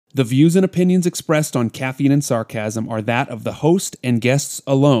The views and opinions expressed on Caffeine and Sarcasm are that of the host and guests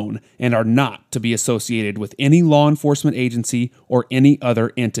alone and are not to be associated with any law enforcement agency or any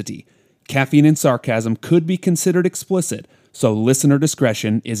other entity. Caffeine and Sarcasm could be considered explicit, so listener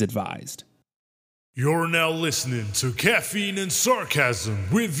discretion is advised. You're now listening to Caffeine and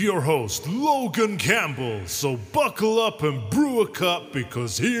Sarcasm with your host, Logan Campbell. So buckle up and brew a cup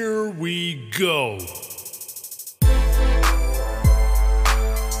because here we go.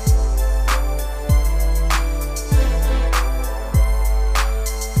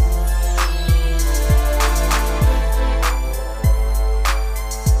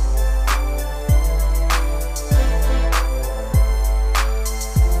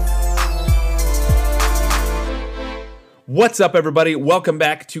 What's up, everybody? Welcome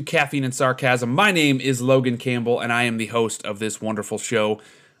back to Caffeine and Sarcasm. My name is Logan Campbell, and I am the host of this wonderful show.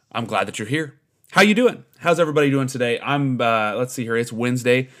 I'm glad that you're here. How you doing? How's everybody doing today? Let's see here. It's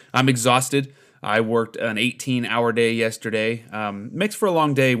Wednesday. I'm exhausted. I worked an 18-hour day yesterday. Makes for a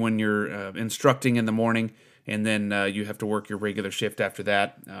long day when you're instructing in the morning, and then you have to work your regular shift after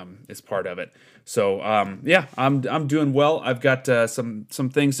that. It's part of it. So, yeah, I'm doing well. I've got some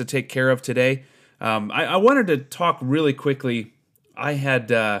things to take care of today. I wanted to talk really quickly.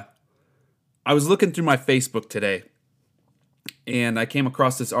 I was looking through my Facebook today, and I came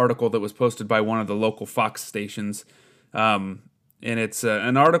across this article that was posted by one of the local Fox stations, and it's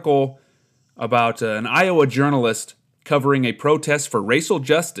an article about an Iowa journalist covering a protest for racial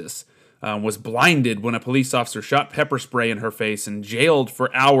justice was blinded when a police officer shot pepper spray in her face and jailed for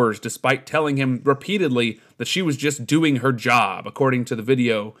hours despite telling him repeatedly that she was just doing her job, according to the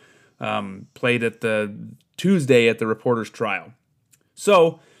video played at the Tuesday at the reporter's trial.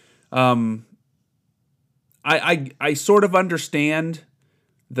 So, I sort of understand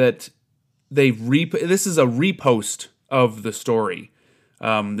that this is a repost of the story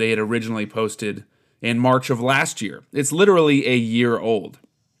they had originally posted in March of last year. It's literally a year old.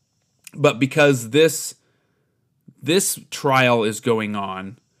 But because this trial is going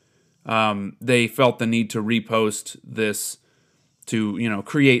on, they felt the need to repost this to,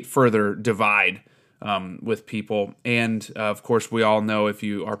 create further divide with people. And, of course, we all know, if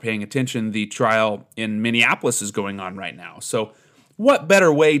you are paying attention, the trial in Minneapolis is going on right now. So what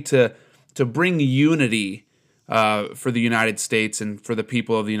better way to bring unity for the United States and for the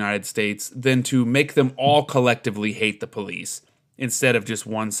people of the United States than to make them all collectively hate the police instead of just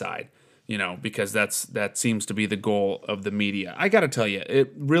one side, because that seems to be the goal of the media. I got to tell you,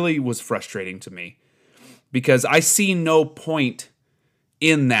 it really was frustrating to me because I see no point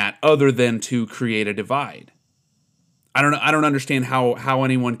in that other than to create a divide. I don't understand how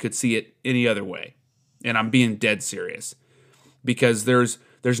anyone could see it any other way. And I'm being dead serious. Because there's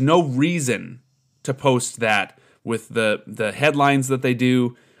no reason to post that with the headlines that they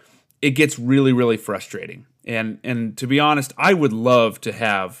do. It gets really, really frustrating. And to be honest, I would love to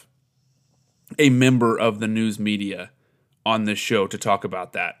have a member of the news media on this show to talk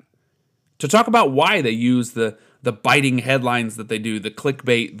about that. To talk about why they use the biting headlines that they do, the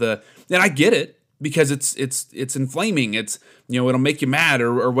clickbait, and I get it because it's inflaming. It's, it'll make you mad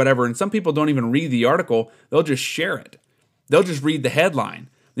or whatever. And some people don't even read the article. They'll just share it. They'll just read the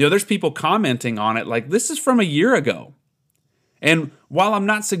headline. There's people commenting on it like, this is from a year ago. And while I'm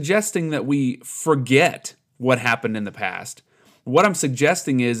not suggesting that we forget what happened in the past, what I'm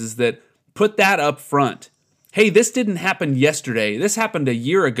suggesting is that put that up front. Hey, this didn't happen yesterday. This happened a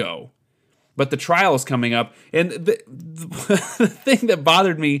year ago. But the trial is coming up, and the thing that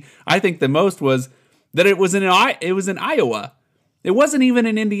bothered me, I think, the most was that it was in Iowa. It wasn't even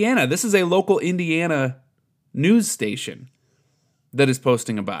in Indiana. This is a local Indiana news station that is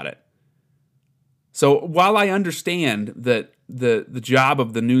posting about it. So while I understand that the job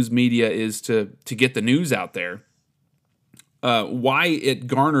of the news media is to get the news out there, why it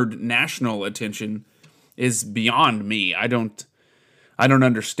garnered national attention is beyond me. I don't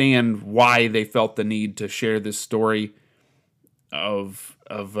understand why they felt the need to share this story of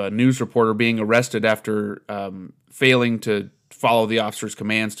a news reporter being arrested after failing to follow the officer's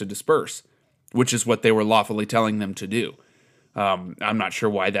commands to disperse, which is what they were lawfully telling them to do. I'm not sure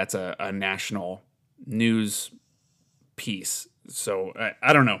why that's a national news piece. So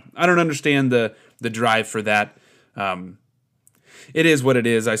I don't know. I don't understand the drive for that. It is what it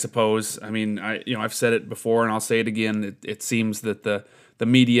is, I suppose. I mean, I've said it before, and I'll say it again. It seems that the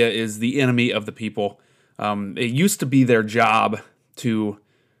media is the enemy of the people. It used to be their job to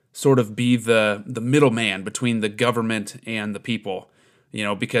sort of be the middleman between the government and the people,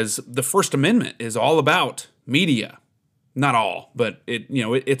 because the First Amendment is all about media. Not all, but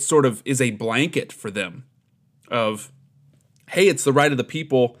it sort of is a blanket for them of, hey, it's the right of the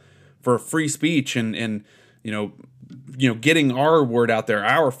people for free speech and getting our word out there,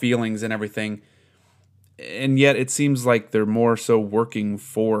 our feelings and everything. And yet it seems like they're more so working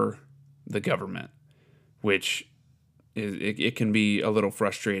for the government, which it can be a little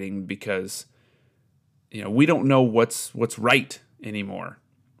frustrating because we don't know what's right anymore.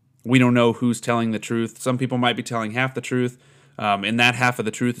 We don't know who's telling the truth. Some people might be telling half the truth, and that half of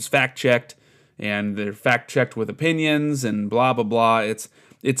the truth is fact checked, and they're fact checked with opinions and blah blah blah.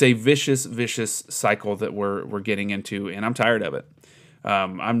 It's a vicious cycle that we're getting into, and I'm tired of it.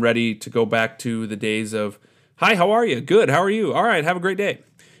 I'm ready to go back to the days of, hi, how are you? Good, how are you? All right, have a great day.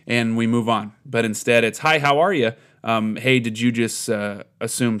 And we move on. But instead it's, hi, how are you? Hey, did you just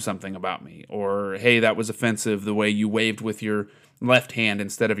assume something about me? Or, hey, that was offensive the way you waved with your left hand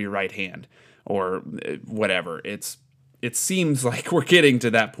instead of your right hand. Or whatever. It seems like we're getting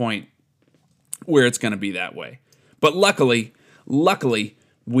to that point where it's going to be that way. But luckily,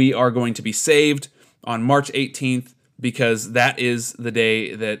 we are going to be saved on March 18th, because that is the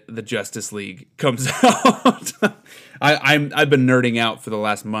day that the Justice League comes out. I've been nerding out for the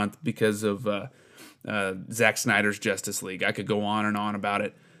last month because of Zack Snyder's Justice League. I could go on and on about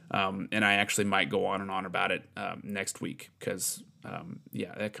it, and I actually might go on and on about it next week because,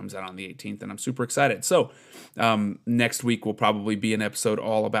 that comes out on the 18th, and I'm super excited. So next week will probably be an episode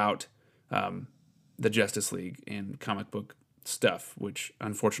all about the Justice League and comic book stuff, which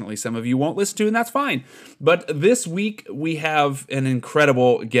unfortunately some of you won't listen to, and that's fine. But this week we have an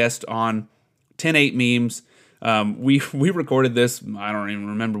incredible guest on 10-8 Memes. We recorded this, I don't even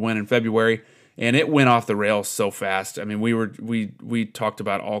remember when, in February, and it went off the rails so fast. I mean, we talked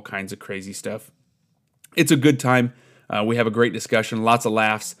about all kinds of crazy stuff. It's a good time. We have a great discussion, lots of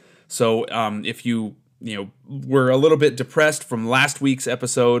laughs. So if you were a little bit depressed from last week's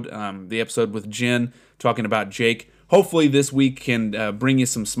episode, the episode with Jen talking about Jake, hopefully this week can bring you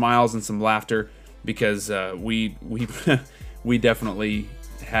some smiles and some laughter, because we we definitely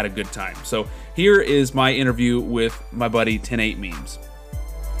had a good time. So here is my interview with my buddy 10-8 Memes.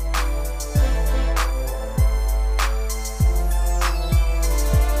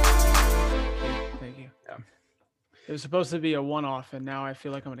 Thank you. Yeah. It was supposed to be a one-off, and now I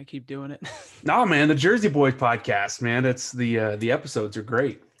feel like I'm going to keep doing it. No, man, the Jersey Boys podcast, man. It's the episodes are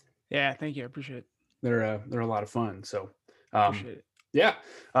great. Yeah, thank you. I appreciate it. They're a lot of fun. So, Appreciate it. Yeah.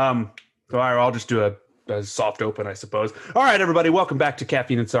 So I'll just do a soft open, I suppose. All right, everybody, welcome back to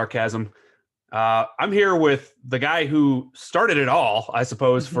Caffeine and Sarcasm. I'm here with the guy who started it all, I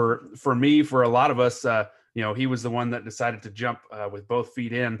suppose, for me, for a lot of us. He was the one that decided to jump with both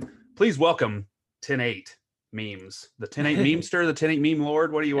feet in. Please welcome 10-8 Memes, the 10-8 memester, the 10-8 meme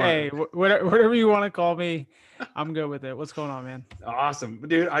lord. What do you want? Hey, whatever you want to call me, I'm good with it. What's going on, man? Awesome,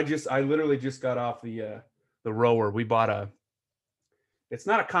 dude. I literally just got off the rower. We bought it's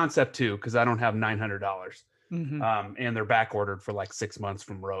not a Concept 2 because I don't have $900. And they're back ordered for like 6 months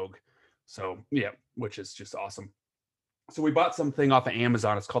from Rogue. So yeah, which is just awesome. So we bought something off of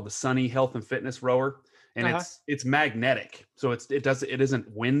Amazon. It's called the Sunny Health and Fitness Rower, and it's magnetic. So it isn't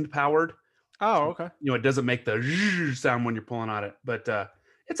wind powered. Oh, okay. It doesn't make the sound when you're pulling on it, but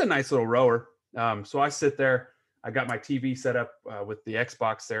it's a nice little rower. So I sit there. I got my TV set up with the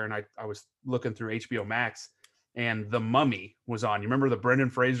Xbox there, and I was looking through HBO Max, and The Mummy was on. You remember the Brendan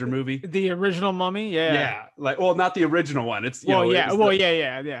Fraser movie? The original Mummy? Yeah. Yeah. Not the original one. It's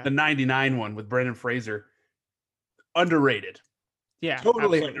yeah. The 99 one with Brendan Fraser. Underrated. Yeah.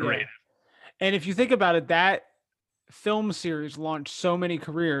 Totally underrated. Yeah. And if you think about it, that film series launched so many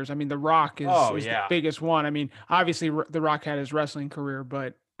careers. I mean, The Rock is the biggest one. I mean, obviously The Rock had his wrestling career,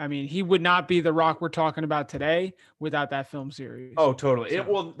 but I mean, he would not be The Rock we're talking about today without that film series. Oh, totally.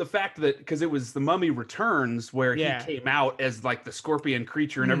 So, the fact that, because it was The Mummy Returns where he came out as like the scorpion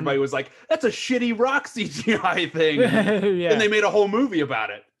creature, and everybody was like, that's a shitty Rock CGI thing. And they made a whole movie about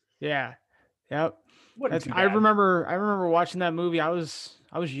it. Yeah. Yep. I remember watching that movie. I was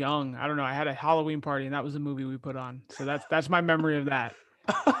young. I don't know. I had a Halloween party, and that was the movie we put on. So that's my memory of that.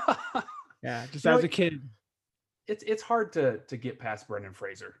 Yeah, just as a kid. It's hard to get past Brendan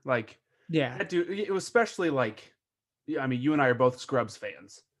Fraser. Like, yeah, that dude, it was especially like, I mean, you and I are both Scrubs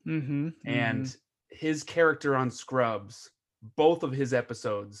fans, and his character on Scrubs, both of his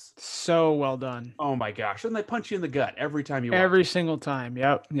episodes, so well done. Oh my gosh! And they punch you in the gut every time you watch every single time.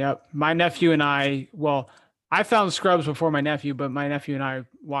 Yep. My nephew and I found Scrubs before my nephew, but my nephew and I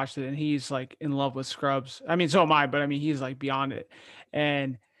watched it, and he's like in love with Scrubs. I mean, so am I, but I mean, he's like beyond it,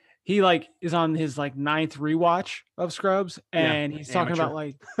 and he like is on his like 9th rewatch of Scrubs, and he's talking about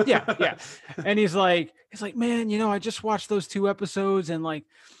like, yeah. And he's like, man, I just watched those 2 episodes, and like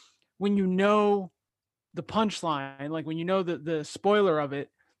when the punchline, like when you know the spoiler of it,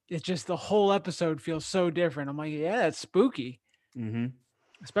 it's just the whole episode feels so different. I'm like, yeah, it's spooky, Mm-hmm.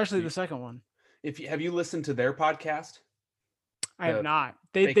 especially the second one. If you have you listened to their podcast? I have The not.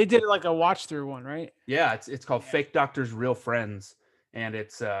 They fake, did like a watch through one, right? yeah, it's called Fake Doctors, Real Friends, and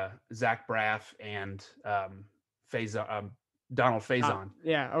it's Zach Braff and Donald Faison.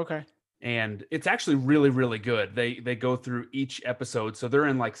 Yeah. Okay. And it's actually really, really good. They go through each episode, so they're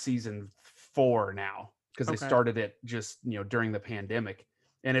in like season 4 now because they Okay. started it just during the pandemic,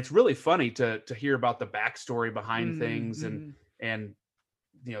 and it's really funny to hear about the backstory behind things and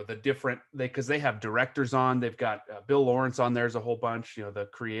the different because they have directors on. They've got Bill Lawrence on there as a whole bunch. The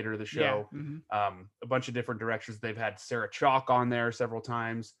creator of the show, a bunch of different directors. They've had Sarah Chalk on there several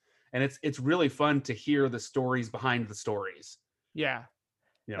times, and it's really fun to hear the stories behind the stories. Yeah.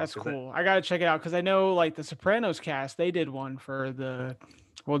 That's 'cause cool. I gotta check it out because I know like the Sopranos cast, they did one for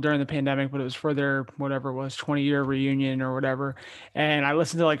during the pandemic, but it was for their whatever it was 20-year reunion or whatever. And I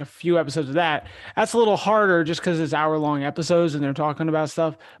listened to like a few episodes of that. That's a little harder just because it's hour-long episodes and they're talking about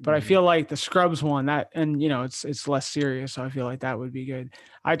stuff. But I feel like the Scrubs one it's less serious, so I feel like that would be good.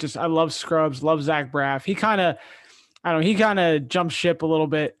 I love Scrubs, love Zach Braff. He kind of jumped ship a little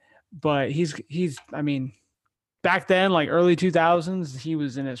bit, but he's I mean. Back then, like early 2000s, he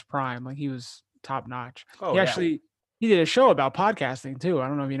was in his prime. Like he was top notch. Oh, he did a show about podcasting too. I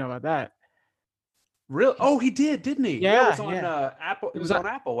don't know if you know about that. Really? Oh, he did, didn't he? Yeah, it was on Apple. It was on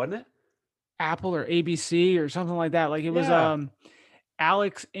Apple, wasn't it? Apple or ABC or something like that. Like it was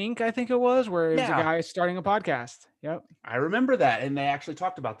Alex Inc., I think it was, where it was a guy starting a podcast. Yep. I remember that, and they actually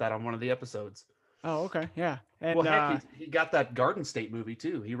talked about that on one of the episodes. Oh, okay. Yeah. And well, heck, he got that Garden State movie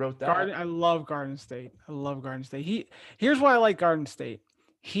too. He wrote that. I love Garden State. Here's why I like Garden State.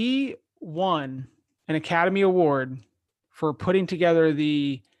 He won an Academy Award for putting together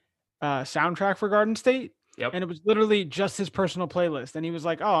the soundtrack for Garden State. Yep. And it was literally just his personal playlist. And he was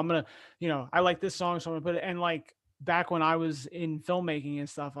like, oh, I'm going to, I like this song, so I'm going to put it. And like, back when I was in filmmaking and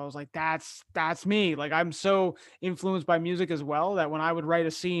stuff, I was like, that's me. Like, I'm so influenced by music as well that when I would write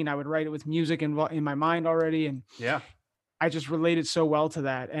a scene, I would write it with music in my mind already. And yeah, I just related so well to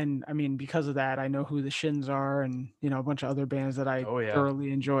that. And I mean, because of that, I know who the Shins are and, a bunch of other bands that I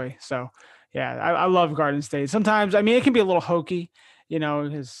thoroughly enjoy. So yeah, I love Garden State. Sometimes, I mean, it can be a little hokey,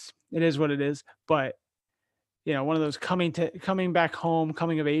 because it is what it is, but one of those coming back home,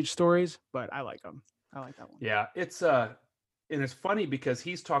 coming of age stories, but I like them. I like that one. Yeah, it's and it's funny because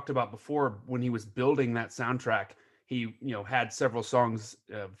he's talked about before when he was building that soundtrack, he had several songs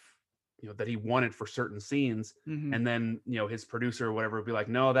of that he wanted for certain scenes, and then his producer or whatever would be like,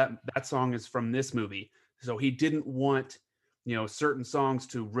 no, that song is from this movie, so he didn't want certain songs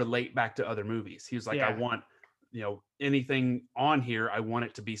to relate back to other movies. He was like, I want anything on here, I want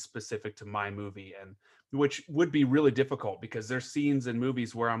it to be specific to my movie, and which would be really difficult because there's scenes in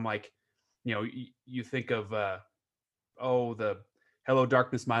movies where I'm like, you think of the Hello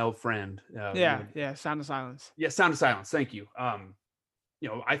Darkness, My Old Friend. Sound of Silence. Yeah, Sound of Silence. Thank you.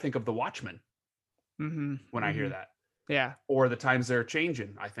 I think of The Watchmen when I hear that. Yeah. Or The Times They're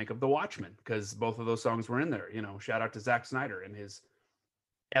Changing. I think of The Watchmen because both of those songs were in there. Shout out to Zack Snyder and his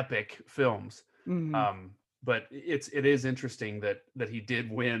epic films. But it is interesting that he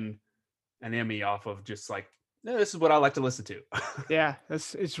did win an Emmy off of just like, this is what I like to listen to. Yeah,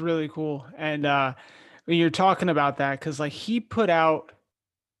 it's really cool. And when you're talking about that, because like he put out,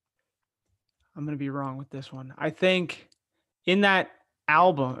 I'm gonna be wrong with this one. I think in that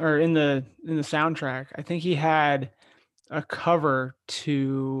album or in the soundtrack, I think he had a cover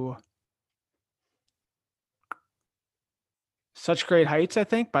to Such Great Heights, I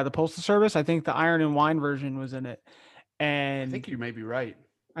think, by the Postal Service. I think the Iron and Wine version was in it. And I think you may be right.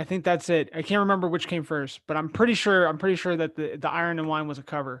 I think that's it. I can't remember which came first, but I'm pretty sure that the Iron and Wine was a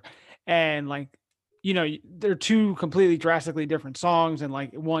cover. And like, they're two completely drastically different songs, and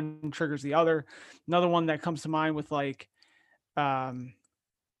like one triggers the other. Another one that comes to mind with like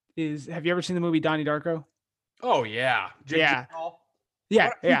is, have you ever seen the movie Donnie Darko? Oh yeah. Yeah.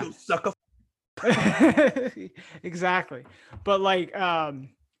 Sucker. Exactly. But like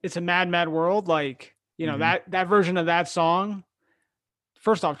it's a mad, mad world. Like, that version of that song,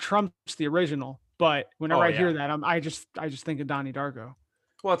 first off, trumps the original, but whenever I hear that, I just think of Donnie Darko.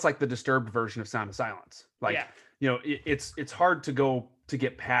 Well, it's like the Disturbed version of Sound of Silence. Like, it's hard to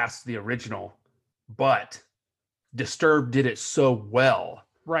get past the original, but Disturbed did it so well.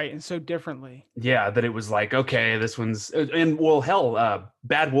 Right, and so differently. Yeah, that it was like, okay, this one's, and well, hell,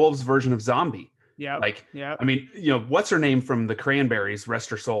 Bad Wolves version of Zombie. Yeah. Like, I mean, what's her name from the Cranberries,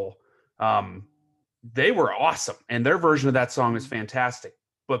 rest her soul. They were awesome, and their version of that song is fantastic.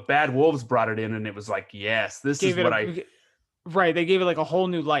 but Bad Wolves brought it in, and it was like, yes, this is what right. They gave it like a whole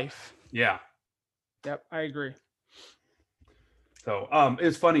new life. Yeah. Yep, I agree. So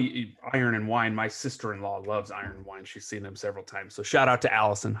it's funny, Iron and Wine. My sister-in-law loves Iron and Wine. She's seen them several times. So shout out to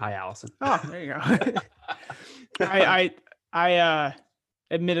Allison. Hi, Allison. Oh, there you go. I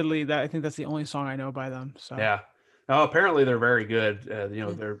admittedly that I think that's the only song I know by them. So yeah. Oh, apparently they're very good.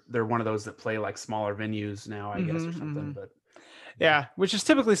 They're one of those that play like smaller venues now, I guess, or something. But yeah, which is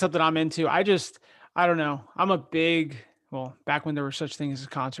typically something I'm into. I don't know. I'm a big, back when there were such things as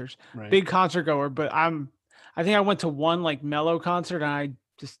concerts, big concert goer, but I think I went to one like mellow concert and I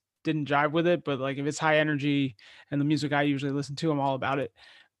just didn't jive with it. But like if it's high energy and the music I usually listen to, I'm all about it.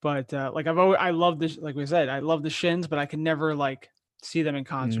 But like I love this, like we said, I love the Shins, but I can never like see them in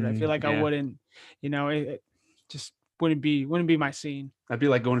concert. I feel like I wouldn't, it just wouldn't be my scene. I'd be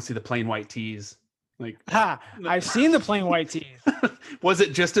like going to see the Plain White T's. Like, I've seen the Plain White T's. Was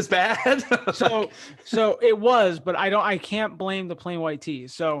it just as bad? so it was, but I can't blame the Plain White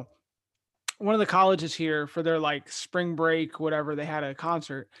T's. So one of the colleges here for their like spring break, whatever, they had a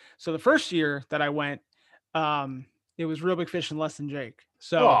concert. So the first year that I went, it was Real Big Fish and Less Than Jake.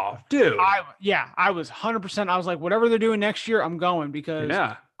 So, dude, I was 100%. I was like, whatever they're doing next year, I'm going because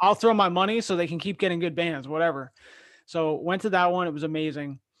I'll throw my money so they can keep getting good bands, whatever. So went to that one. It was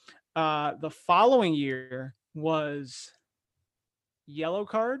amazing. The following year was Yellow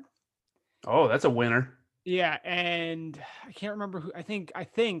Card. Oh, that's a winner. Yeah, and I can't remember who. I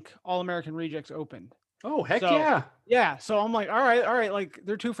think All American Rejects opened. Oh, heck yeah. Yeah, so I'm like, all right, like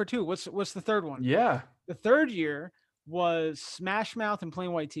they're 2 for 2. What's the third one? Yeah. The third year was Smash Mouth and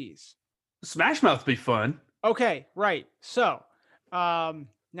Plain White T's. Smash Mouth be fun. Okay, right. So,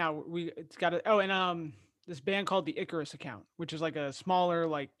 now it's got this band called the Icarus Account, which is like a smaller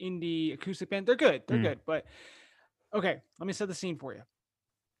like indie acoustic band. They're good. They're good, but okay, let me set the scene for you.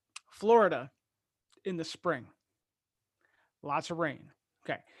 Florida in the spring. Lots of rain.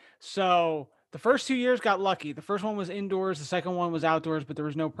 Okay. So the first 2 years got lucky. The first one was indoors. The second one was outdoors, but there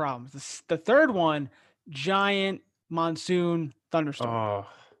was no problems. The third one, giant monsoon thunderstorm. Oh.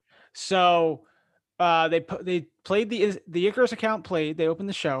 So they played the Icarus Account played. They opened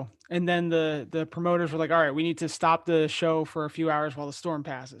the show, and then the promoters were like, "All right, we need to stop the show for a few hours while the storm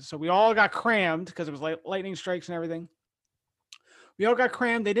passes." So we all got crammed because it was like lightning strikes and everything. We all got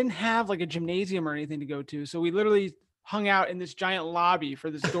crammed. They didn't have like a gymnasium or anything to go to, so we literally hung out in this giant lobby for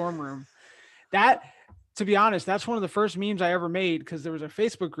this dorm room. That, to be honest, that's one of the first memes I ever made because there was a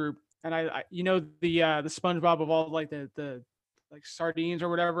Facebook group, and I the SpongeBob of all like the like sardines or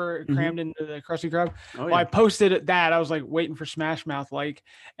whatever crammed into the Krusty Krab. Oh, well, I posted that. I was like waiting for Smash Mouth,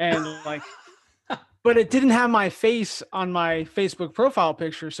 and but it didn't have my face on my Facebook profile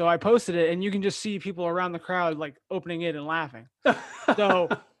picture. So I posted it, and you can just see people around the crowd like opening it and laughing. So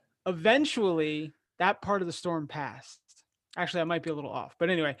eventually that part of the storm passed. Actually, I might be a little off, but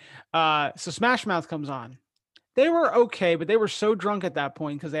anyway, so Smash Mouth comes on. They were okay, but they were so drunk at that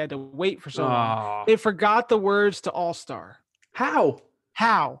point because they had to wait for so long. They forgot the words to All Star. How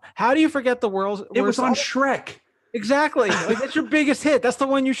do you forget the words? It was on Shrek. Exactly. Like that's your biggest hit. That's the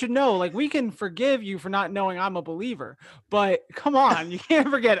one you should know. Like we can forgive you for not knowing I'm a Believer, but come on, you can't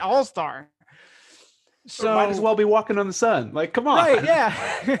forget All Star. So might as well be Walking on the Sun. Like, come on. Right,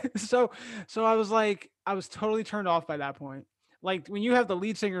 yeah. So I was totally turned off by that point. Like when you have the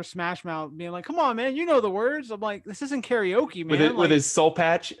lead singer Smash Mouth being like, "Come on, man, you know the words." I'm like, "This isn't karaoke, man." With his soul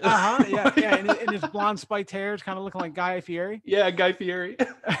patch. Yeah, and his blonde spiked hair is kind of looking like Guy Fieri. Yeah, Guy Fieri.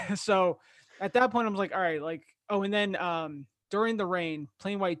 So at that point, I was like, "All right, like." Oh, and then during the rain,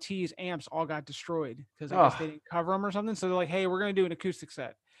 Plain White T's amps all got destroyed because I guess they didn't cover them or something. So they're like, "Hey, we're gonna do an acoustic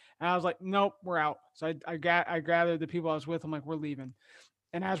set," and I was like, "Nope, we're out." So I gathered the people I was with. I'm like, "We're leaving."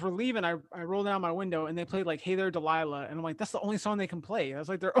 And as we're leaving, I rolled down my window and they played like "Hey There, Delilah," and I'm like, "That's the only song they can play." That's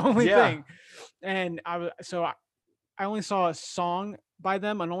like their only thing. And I only saw a song by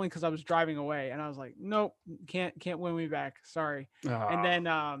them, and only because I was driving away. And I was like, "Nope, can't win me back. Sorry." And then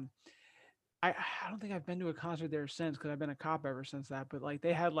I don't think I've been to a concert there since because I've been a cop ever since that. But like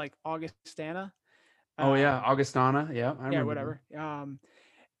they had like Augustana. Augustana. Yeah, I remember. Yeah, whatever.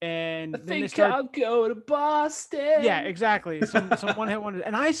 And I think I'll go to Boston. Yeah, exactly. Some one-hit wonder.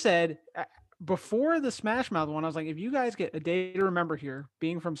 And I said before the Smash Mouth one, I was like, if you guys get a day to remember here,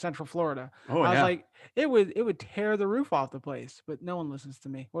 being from Central Florida, I was like, it would tear the roof off the place. But no one listens to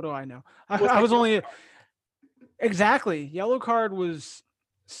me. What do I know? I was only exactly. Yellow Card was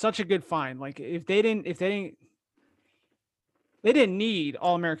such a good find. Like if they didn't need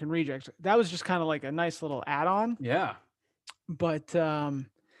All American Rejects. That was just kind of like a nice little add-on. Yeah. But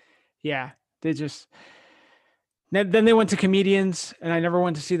yeah, they just Then they went to comedians, and I never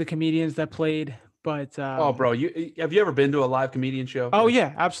went to see the comedians that played. But Oh, bro, have you ever been to a live comedian show? oh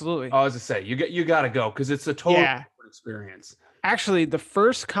yeah, absolutely. I was to say you got to go because it's a totally Yeah. different experience. Actually, the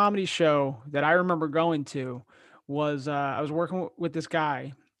first comedy show that I remember going to was I was working with this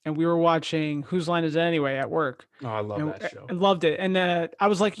guy, and we were watching Whose Line Is It Anyway at work, Oh, I love and that show. I loved it. And I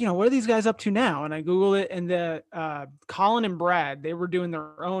was like, what are these guys up to now? And I Googled it, and the Colin and Brad, they were doing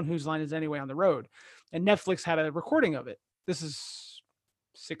their own Whose Line Is It Anyway on the road, and Netflix had a recording of it. This is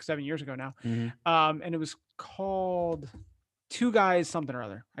 6-7 years ago now, and it was called Two Guys something or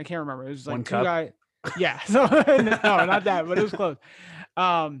other. I can't remember. It was like One two Cup? guys. Yeah. So no, not that, but it was close.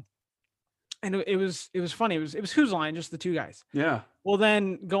 And it was funny. It was Whose Line, just the two guys. Yeah. Well,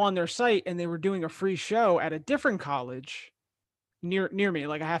 then go on their site, and they were doing a free show at a different college near me,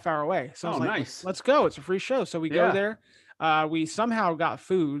 like a half hour away. So I was like, nice. let's go. It's a free show. So we go Yeah. there. We somehow got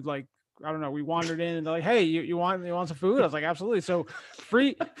food. Like, I don't know. We wandered in, and they're like, hey, you want some food? I was like, absolutely. So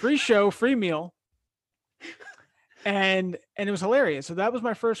free show, free meal. And it was hilarious. So that was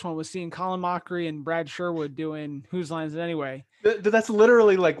my first one, was seeing Colin Mockery and Brad Sherwood doing Whose Line Is It Anyway. That's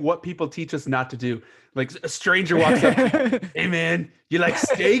literally like what people teach us not to do. Like a stranger walks up, hey man, you like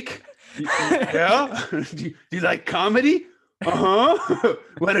steak? Yeah. Do you like comedy? Uh-huh.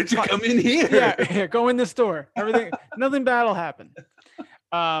 Why don't you come in here? Yeah, go in this door. Everything, nothing bad will happen.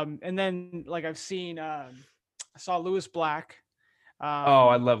 And then like I've seen, I saw Lewis Black.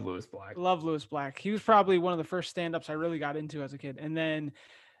 I love Lewis Black. Love Lewis Black. He was probably one of the first stand-ups I really got into as a kid. And then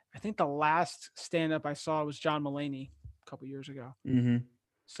I think the last stand-up I saw was John Mulaney a couple years ago. Mm-hmm.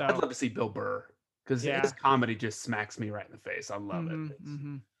 So I'd love to see Bill Burr because his comedy just smacks me right in the face. I love it.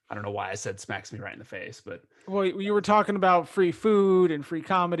 I don't know why I said smacks me right in the face, but well, you were talking about free food and free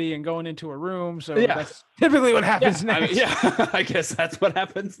comedy and going into a room. So that's typically what happens next. I guess that's what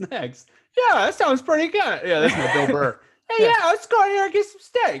happens next. Yeah, that sounds pretty good. Yeah, that's my Bill Burr. Hey, yeah, let's go in here and get some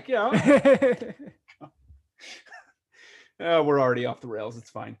steak, we're already off the rails. It's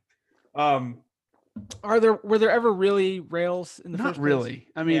fine. Were there ever really rails in the first place? Not really.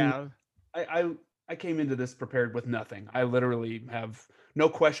 I mean, I came into this prepared with nothing. I literally have no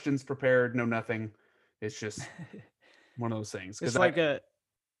questions prepared, no nothing. It's just one of those things. It's like a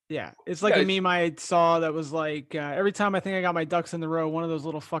meme I saw that was like, every time I think I got my ducks in the row, one of those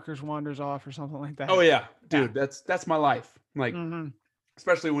little fuckers wanders off or something like that. Oh yeah, dude, that's my life. Like,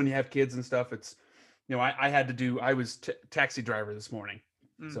 especially when you have kids and stuff. It's, I was taxi driver this morning,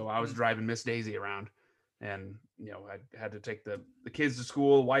 so I was driving Miss Daisy around, and I had to take the kids to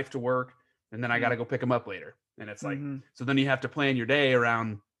school, wife to work, and then I got to go pick them up later. And it's like, so then you have to plan your day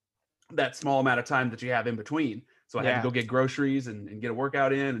around that small amount of time that you have in between. So I had to go get groceries and get a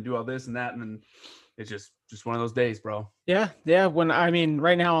workout in and do all this and that. And then it's just one of those days, bro. Yeah. Yeah.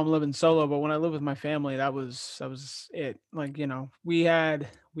 Right now I'm living solo, but when I lived with my family, that was it. Like, we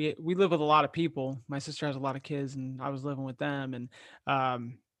live with a lot of people. My sister has a lot of kids, and I was living with them,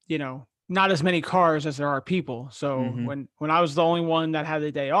 and, not as many cars as there are people. So when I was the only one that had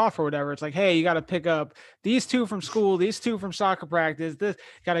the day off or whatever, it's like, hey, you got to pick up these two from school, these two from soccer practice, this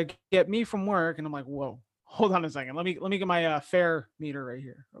got to get me from work. And I'm like, whoa, hold on a second. Let me get my fare meter right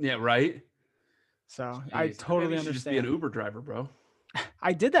here. Yeah. Right. So Jeez, I totally understand. Just be an Uber driver, bro.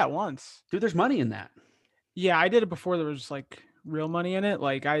 I did that once. Dude, there's money in that. Yeah. I did it before there was like real money in it.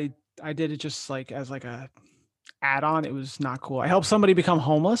 Like I did it just like as like a add-on. It was not cool. I helped somebody become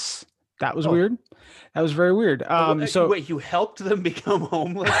homeless. That was weird. That was very weird. So wait, you helped them become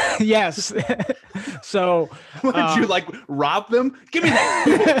homeless? Yes. So did you like rob them? Give me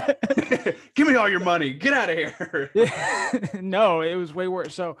that. Give me all your money. Get out of here. No, it was way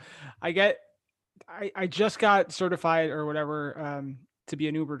worse. So I just got certified or whatever to be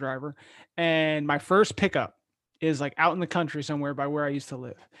an Uber driver, and my first pickup is like out in the country somewhere by where I used to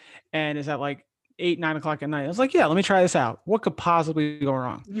live, and it's at like 8-9 o'clock at night. I was like, yeah, let me try this out. What could possibly go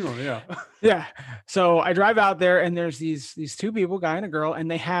wrong? Oh, yeah. Yeah. So I drive out there, and there's these two people, guy and a girl,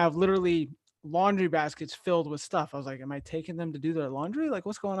 and they have literally laundry baskets filled with stuff. I was like, am I taking them to do their laundry? Like,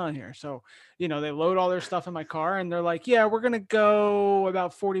 what's going on here? So, they load all their stuff in my car, and they're like, yeah, we're going to go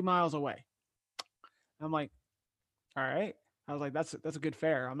about 40 miles away. I'm like, all right. I was like, that's a good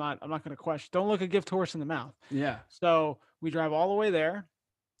fare. I'm not going to question. Don't look a gift horse in the mouth. Yeah. So we drive all the way there,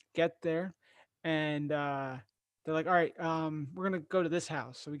 get there. And they're like, all right, we're gonna go to this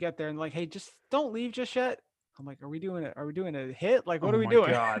house. So we get there and like, hey, just don't leave just yet. I'm like, are we doing a hit? Like, what are we doing?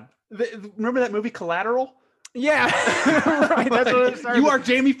 God. Remember that movie Collateral? Yeah. Right. That's what it started. You are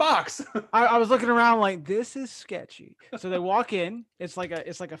Jamie Foxx. I was looking around like, this is sketchy. So they walk in, it's like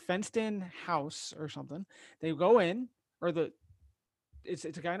a fenced in house or something. They go in, or it's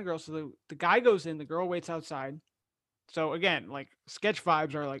a guy and a girl. So the guy goes in, the girl waits outside. So again, like sketch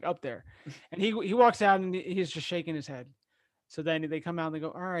vibes are like up there. And he walks out and he's just shaking his head. So then they come out and they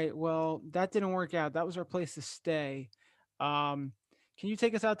go, all right, well, that didn't work out. That was our place to stay. Um, can you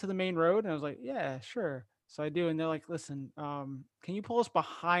take us out to the main road? And I was like, yeah, sure. So I do. And they're like, listen, can you pull us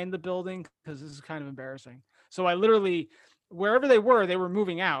behind the building? Because this is kind of embarrassing. So I literally, wherever they were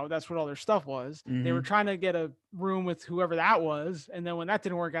moving out. That's what all their stuff was. They were Mhm. trying to get a room with whoever that was. And then when that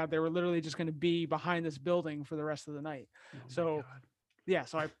didn't work out, they were literally just going to be behind this building for the rest of the night. Oh my So god. yeah,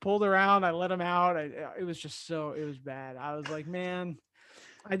 so I pulled around, I let him out. It was just it was bad. I was like, man,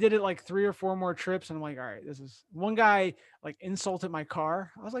 I did it like 3 or 4 more trips, and I'm like, all right, this is one guy like insulted my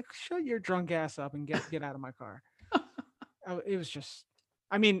car. I was like, shut your drunk ass up and get out of my car. It was just,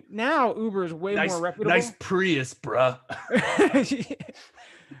 I mean, now Uber is way more reputable. Prius, bruh.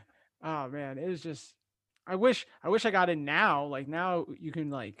 Oh man, it was just. I wish I got in now. Like now, you can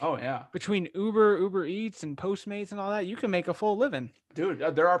like Oh yeah, between Uber Eats, and Postmates and all that, you can make a full living. dude.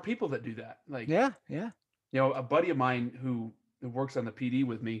 There are people that do that. Like, Yeah, yeah. a buddy of mine who works on the PD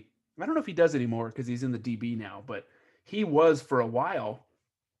with me. I don't know if he does anymore because he's in the DB now, but he was for a while.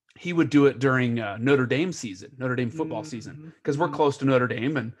 He would do it during Notre Dame season, Notre Dame football season, Mhm, because we're mhm. close to Notre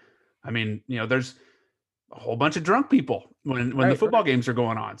Dame, and I mean, there's a whole bunch of drunk people when the Right, football right. games are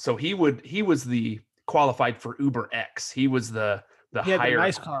going on. So he was the qualified for Uber X. He was the He had the higher.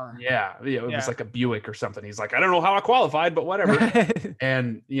 nice car. Yeah, it was Yeah. like a Buick or something. He's like, I don't know how I qualified, but whatever.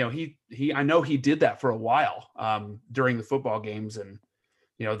 And he I know he did that for a while during the football games, and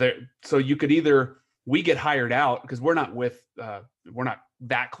there. So you could either we get hired out because we're not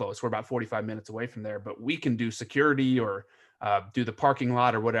that close. We're about 45 minutes away from there, but we can do security or do the parking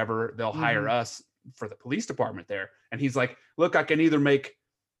lot or whatever. They'll hire Mhm. us for the police department there. And he's like, look, I can either make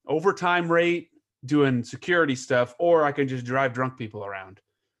overtime rate doing security stuff, or I can just drive drunk people around.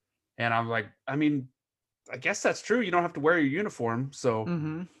 And I'm like, I mean, I guess that's true. You don't have to wear your uniform, so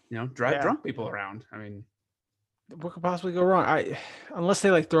Mhm. drive Yeah. drunk people around. I mean, What could possibly go wrong? Unless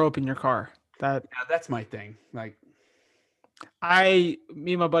they like throw up in your car. That yeah, that's my thing. Like, me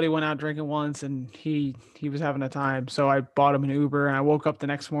and my buddy went out drinking once, and he was having a time. So I bought him an Uber, and I woke up the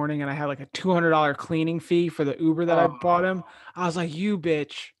next morning and I had like a $200 cleaning fee for the Uber that I oh, bought him. I was like, you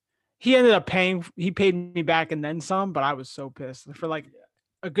bitch. He ended up paying. He paid me back and then some, but I was so pissed for like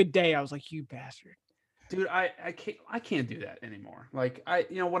a good day. I was like, you bastard. dude, I can't do that anymore. Like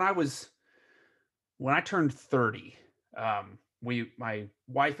when I turned 30, my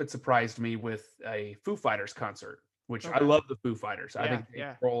wife had surprised me with a Foo Fighters concert, which I Okay. love the Foo Fighters. I Yeah, think Dave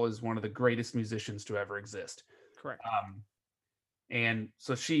yeah, Grohl is one of the greatest musicians to ever exist. correct. Um, and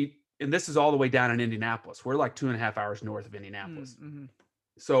so and this is all the way down in Indianapolis. We're like 2.5 hours north of Indianapolis. Mm-hmm.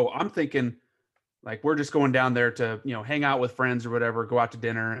 So I'm thinking like we're just going down there to, hang out with friends or whatever, go out to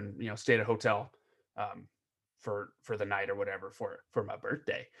dinner and, stay at a hotel um, for the night or whatever for my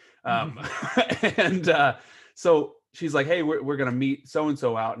birthday. Um, and so she's like, hey, we're going to meet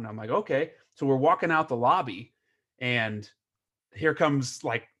so-and-so out. And I'm like, okay. So we're walking out the lobby and here comes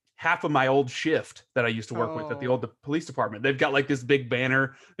like half of my old shift that I used to work with at the Oh, old police department. They've got like this big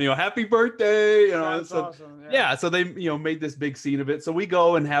banner, happy birthday, that's so awesome. yeah, so they made this big scene of it. So we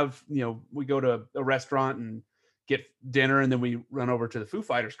go and have we go to a restaurant and get dinner, and then we run over to the Foo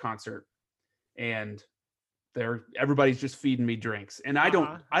Fighters concert, and everybody's just feeding me drinks, and I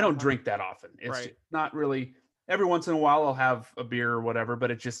don't drink that often. It's Right. just not really. Every once in a while I'll have a beer or whatever, but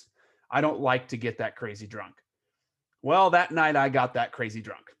it's just I don't like to get that crazy drunk. Well, that night I got that crazy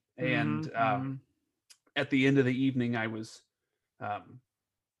drunk, and Mm-hmm. at the end of the evening I was um,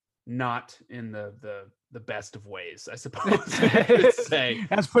 not in the best of ways, I suppose you could say.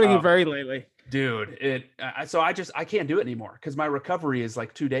 That's putting it Um, very lightly. dude, so I can't do it anymore because my recovery is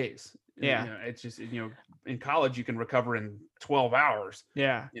like 2 days. Yeah. It's just in college you can recover in 12 hours.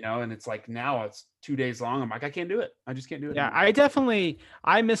 Yeah. And it's like now it's 2 days long. I'm like, I can't do it. I just can't do it Yeah. anymore.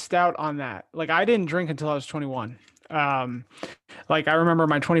 I missed out on that. Like I didn't drink until I was 21. Like I remember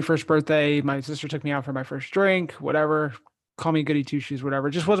my 21st birthday, my sister took me out for my first drink, whatever. Call me goody two shoes, whatever.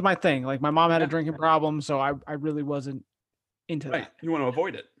 It just wasn't my thing. Like my mom had a Yeah. drinking problem, so I really wasn't into Right. that. You want to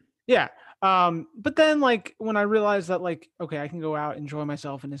avoid it. Yeah. But then like when I realized that like, okay, I can go out, enjoy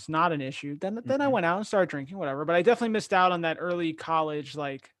myself and it's not an issue, then I Mhm. went out and started drinking, whatever. But I definitely missed out on that early college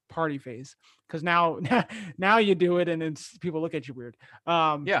like party phase. Cause now now you do it and it's people look at you weird.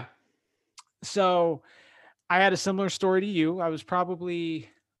 Yeah. So I had a similar story to you. I was probably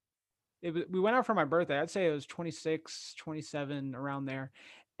we went out for my birthday. I'd say it was 26, 27 around there.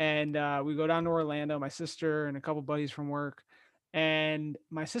 And we go down to Orlando, my sister and a couple buddies from work. And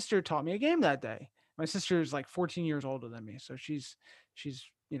my sister taught me a game that day. My sister is like 14 years older than me. So she's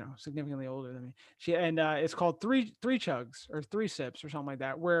significantly older than me. It's called three chugs or three sips or something like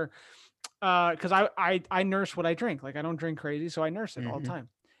that. Where, because I nurse what I drink. Like I don't drink crazy, so I nurse it all the time.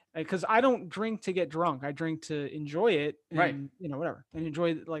 Because I don't drink to get drunk. I drink to enjoy it and Right. whatever and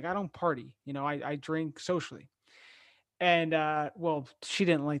enjoy. Like I don't party. I drink socially. And well, she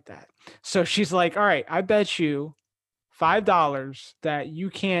didn't like that. So she's like, all right, I bet you $5 that you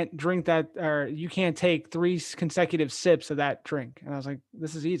can't drink that or you can't take three consecutive sips of that drink. And I was like,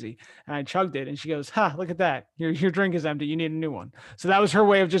 this is easy. And I chugged it. And she goes, look at that. Your drink is empty. You need a new one. So that was her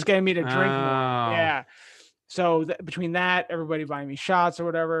way of just getting me to drink more. Yeah. So between that, everybody buying me shots or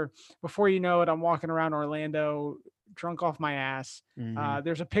whatever, before you know it, I'm walking around Orlando drunk off my ass.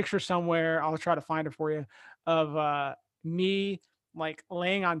 There's a picture somewhere. I'll try to find it for you of me like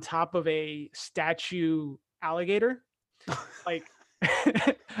laying on top of a statue alligator, like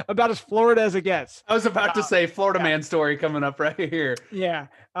about as Florida as it gets. I was about to say Florida man story coming up right here. Yeah.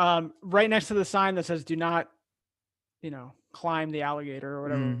 Right next to the sign that says, do not, climb the alligator or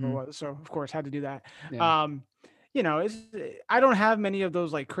whatever it was. So of course had to do that. Yeah. I don't have many of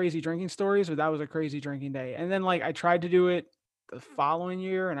those like crazy drinking stories, but that was a crazy drinking day. And then like I tried to do it the following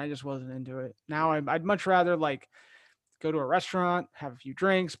year and I just wasn't into it. Now I'd much rather like go to a restaurant, have a few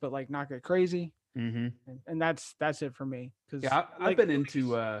drinks, but like not get crazy. And that's it for me. Cause I've been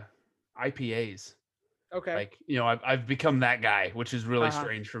into IPAs. Okay. Like, I've become that guy, which is really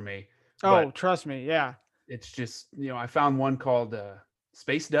strange for me. Oh, trust me. Yeah. It's just, I found one called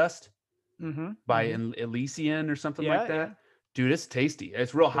Space Dust by Elysian or something like that. Yeah. Dude, it's tasty.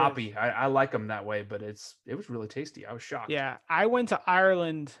 It's real hoppy. I like them that way, but it was really tasty. I was shocked. Yeah. I went to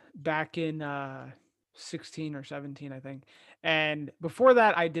Ireland back in 16 or 17, I think. And before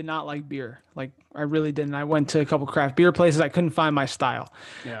that, I did not like beer. Like I really didn't. I went to a couple craft beer places. I couldn't find my style.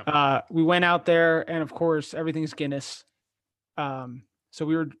 Yeah. We went out there and of course everything's Guinness. So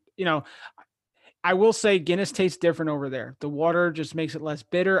we were, I will say Guinness tastes different over there. The water just makes it less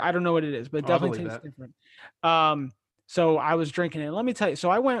bitter. I don't know what it is, but it definitely tastes different. So I was drinking it. Let me tell you.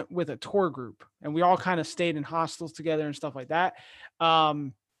 So I went with a tour group and we all kind of stayed in hostels together and stuff like that.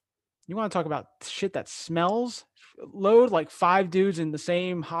 You want to talk about shit that smells? Load like 5 dudes in the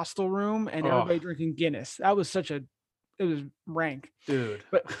same hostel room and everybody drinking Guinness. That was it was rank. Dude.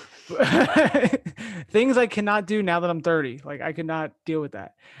 But things I cannot do now that I'm 30. Like I could not deal with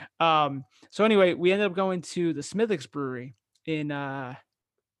that. So anyway, we ended up going to the Smithwick's Brewery in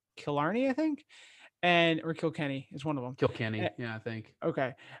Killarney, I think. Or Kilkenny is one of them. Kilkenny, yeah, I think.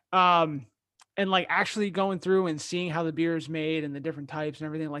 Okay. And like actually going through and seeing how the beer is made and the different types and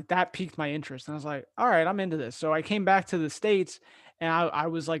everything like that piqued my interest. And I was like, all right, I'm into this. So I came back to the States and I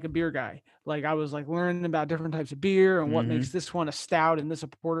was like a beer guy. Like I was like learning about different types of beer and what makes this one a stout and this a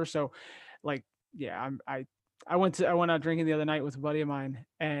porter. So like, yeah, I went out drinking the other night with a buddy of mine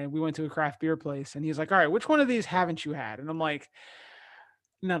and we went to a craft beer place and he's like, all right, which one of these haven't you had? And I'm like,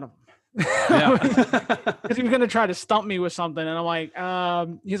 none of them. Because he was going to try to stump me with something. And I'm like,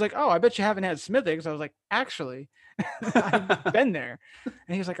 he's like, oh, I bet you haven't had Smithwick's. I was like, actually, I've been there. And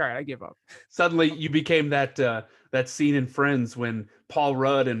he was like, all right, I give up. Suddenly you became that scene in Friends when Paul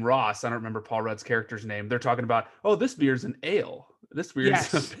Rudd and Ross, I don't remember Paul Rudd's character's name. They're talking about, oh, this beer's an ale. This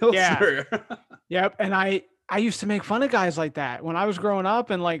beer's a Pilsner. Yeah. Yep. And I used to make fun of guys like that when I was growing up.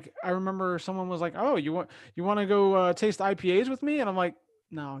 And like, I remember someone was like, oh, you want to go taste IPAs with me? And I'm like,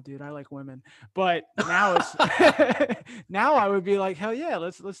 no, dude, I like women. But now it's now I would be like, hell yeah,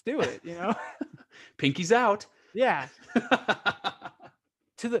 let's do it, Pinky's out. Yeah.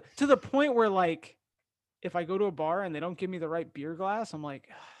 To the point where like if I go to a bar and they don't give me the right beer glass, I'm like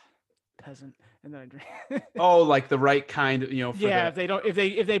peasant, and then I drink. Oh, like the right kind of, yeah,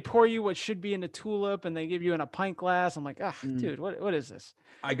 if they pour you what should be in a tulip and they give you in a pint glass, I'm like, dude, what is this?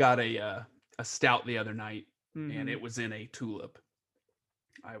 I got a stout the other night and it was in a tulip.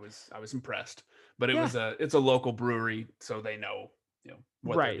 I was impressed, but it's a local brewery, so they know,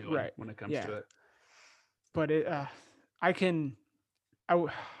 what they're doing when it comes to it. But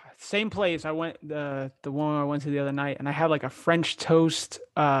same place I went, the one I went to the other night, and I had like a French toast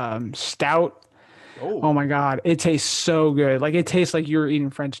stout. Oh my God. It tastes so good. Like it tastes like you were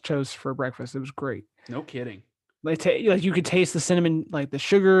eating French toast for breakfast. It was great. No kidding. Like you could taste the cinnamon, like the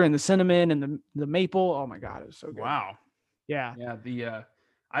sugar and the cinnamon and the maple. Oh my God. It was so good. Wow. Yeah. Yeah.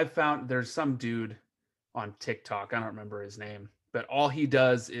 I've found there's some dude on TikTok. I don't remember his name, but all he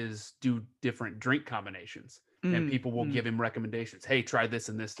does is do different drink combinations and people will give him recommendations. Hey, try this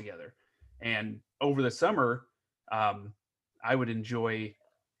and this together. And over the summer, I would enjoy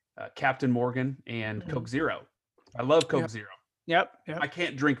Captain Morgan and Coke Zero. I love Coke Zero. Yep. I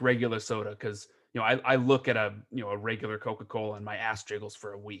can't drink regular soda because I look at a regular Coca-Cola and my ass jiggles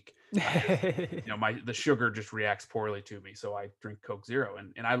for a week. The sugar just reacts poorly to me, so I drink Coke Zero,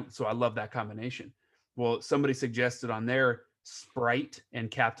 and I love that combination. Well, somebody suggested on there Sprite and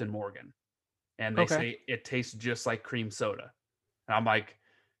Captain Morgan, and they say it tastes just like cream soda. And I'm like,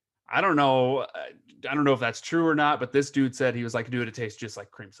 I don't know if that's true or not, but this dude said, he was like, dude, it tastes just like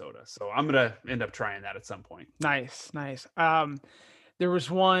cream soda. So I'm gonna end up trying that at some point. Nice. There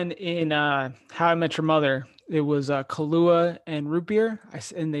was one in How I Met Your Mother. It was Kahlua and root beer,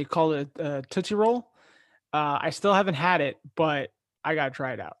 and they called it Tootsie Roll. I still haven't had it, but I gotta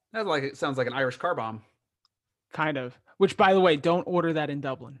try it out. It sounds like an Irish car bomb. Kind of. Which, by the way, don't order that in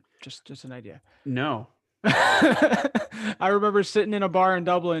Dublin. Just an idea. No. I remember sitting in a bar in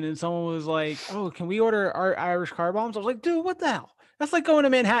Dublin and someone was like, "Oh, can we order our Irish car bombs?" I was like, "Dude, what the hell? That's like going to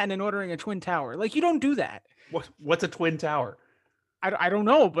Manhattan and ordering a Twin Tower. Like, you don't do that." What's a Twin Tower? I don't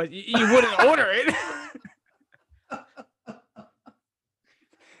know, but you wouldn't order it.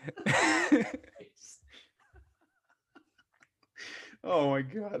 Oh my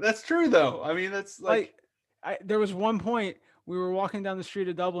God, that's true though. I mean, that's like there was one point we were walking down the street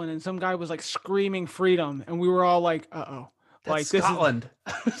of Dublin and some guy was like screaming freedom, and we were all like, "Uh-oh." Like Scotland.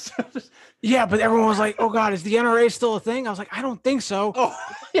 Yeah, but everyone was like, "Oh God, is the NRA still a thing?" I was like, "I don't think so." Oh,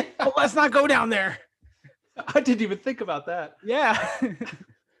 yeah. Well, let's not go down there. I didn't even think about that. Yeah.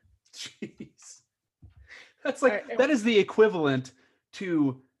 Jeez. That's like, that is the equivalent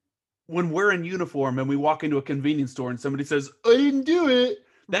to when we're in uniform and we walk into a convenience store and somebody says, "I didn't do it."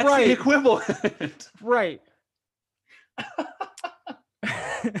 That's right. The equivalent. Right.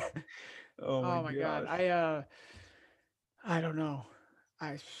 Oh my God. I don't know.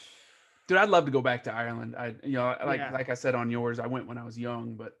 Dude, I'd love to go back to Ireland. Like I said on yours, I went when I was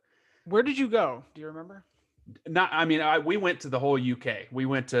young, but where did you go? Do you remember? We went to the whole UK. We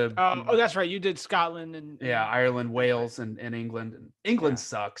went to that's right. You did Scotland and Ireland, Wales, and England. And England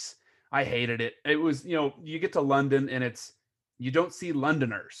sucks. I hated it. It was, you get to London and you don't see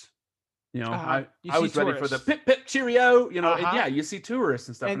Londoners. I was ready for the pip pip cheerio, and you see tourists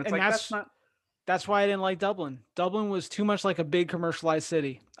and stuff. And it's like that's why I didn't like Dublin. Dublin was too much like a big commercialized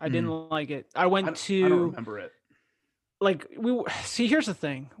city. I didn't like it. I don't remember it. Like here's the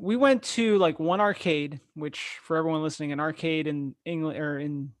thing. We went to like one arcade, which for everyone listening, an arcade in England or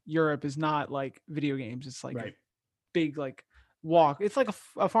in Europe is not like video games. It's like a big like walk. It's like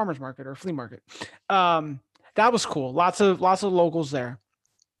a farmer's market or a flea market. That was cool. Lots of locals there.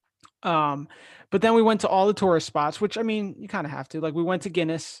 But then we went to all the tourist spots, which I mean, you kind of have to. Like we went to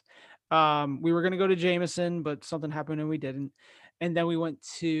Guinness. We were going to go to Jameson, but something happened and we didn't. And then we went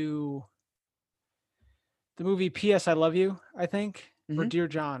to the movie P.S. I Love You, I think, or Dear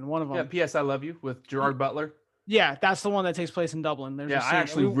John, one of them. Yeah, P.S. I Love You with Gerard Butler. Yeah, that's the one that takes place in Dublin. I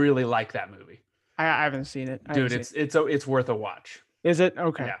actually really like that movie. I haven't seen it. Dude, it's worth a watch. Is it?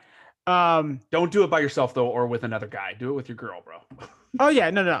 Okay. Yeah. Don't do it by yourself though, or with another guy. Do it with your girl, bro. Oh yeah,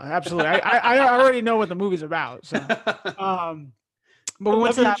 no, absolutely. I already know what the movie's about. So, but we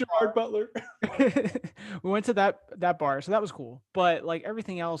went to that Gerard Butler. We went to that bar, so that was cool. But like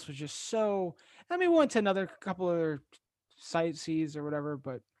everything else was just so. I mean, we went to another couple other sightsees or whatever,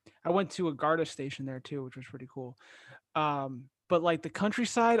 but I went to a Garda station there too, which was pretty cool. But like the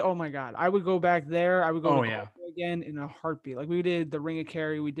countryside, oh my God, I would go back there. I would go again in a heartbeat. Like we did the Ring of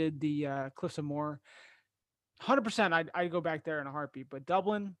Kerry, we did the Cliffs of Moher. 100%, I'd go back there in a heartbeat. But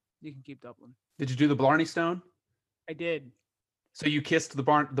Dublin, you can keep Dublin. Did you do the Blarney Stone? I did. So you kissed the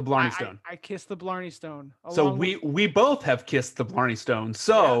Blarney Stone. I kissed the Blarney Stone. So we both have kissed the Blarney Stone.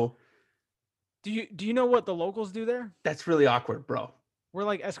 So do you know what the locals do there? That's really awkward, bro. We're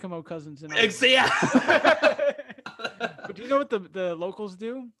like Eskimo cousins. But do you know what the locals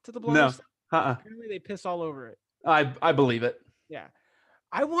do to the Blarney Stone? Apparently they piss all over it. I believe it. Yeah.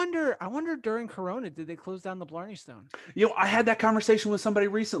 I wonder during Corona, did they close down the Blarney Stone? I had that conversation with somebody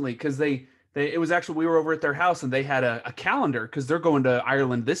recently because it was actually, we were over at their house and they had a calendar because they're going to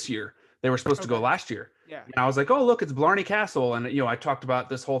Ireland this year. They were supposed to go last year. Yeah. And I was like, oh, look, it's Blarney Castle. And, I talked about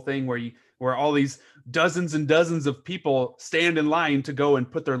this whole thing where all these dozens and dozens of people stand in line to go and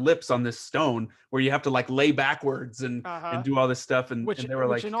put their lips on this stone where you have to like lay backwards and do all this stuff. And they were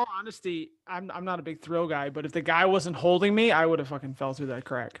like, in all honesty, I'm not a big thrill guy, but if the guy wasn't holding me, I would have fucking fell through that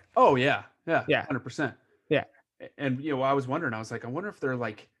crack. Oh yeah. Yeah. Yeah. 100%. Yeah. And, I was wondering, I was like, I wonder if they're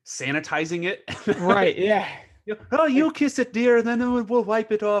like sanitizing it. Right. Yeah. Oh, you kiss it, dear, and then we'll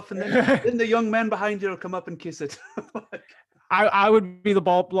wipe it off. And then the young man behind you will come up and kiss it. I would be the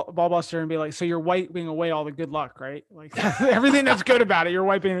ball buster and be like, so you're wiping away all the good luck, right? Like everything that's good about it, you're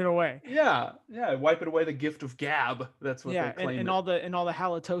wiping it away. Yeah, yeah, wiping away the gift of gab. That's what Yeah, they claim. and all the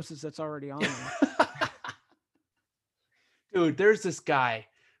halitosis that's already on there. Dude, there's this guy.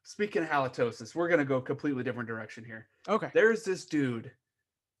 Speaking of halitosis, we're gonna go a completely different direction here. Okay. There's this dude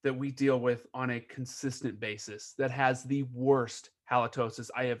that we deal with on a consistent basis that has the worst halitosis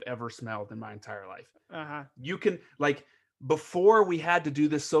I have ever smelled in my entire life. Uh-huh. You can, like, before we had to do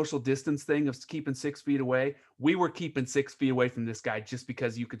this social distance thing of keeping 6 feet away, we were keeping 6 feet away from this guy just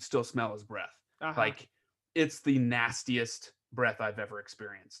because you could still smell his breath. Uh-huh. Like, it's the nastiest breath I've ever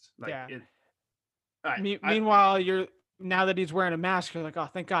experienced. Like, yeah. Meanwhile, now that he's wearing a mask, you're like, oh,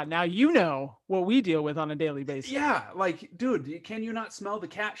 thank God. Now you know what we deal with on a daily basis. Yeah, like, dude, can you not smell the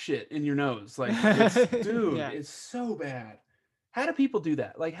cat shit in your nose? Like, dude, Yeah. it's so bad. How do people do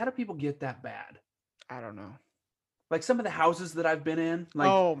that? Like, how do people get that bad? I don't know. Like some of the houses that I've been in, like,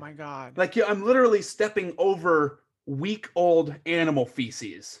 oh my God. like I'm literally stepping over week-old animal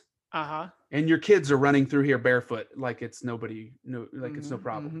feces. Uh-huh. And your kids are running through here barefoot, like it's it's no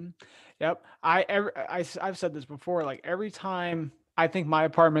problem. Mm-hmm. Yep. I've said this before. Like every time I think my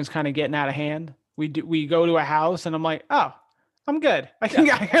apartment's kind of getting out of hand, we go to a house, and I'm like, oh, I'm good. I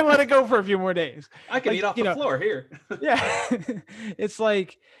can let it go for a few more days. I can eat off the floor here. Yeah. It's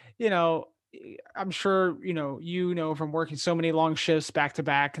like, I'm sure, from working so many long shifts back to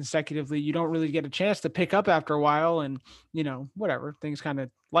back consecutively, you don't really get a chance to pick up after a while, and whatever, things kind of,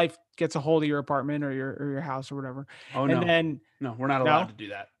 life gets a hold of your apartment or your house or whatever. Oh and no. then no, we're not allowed to do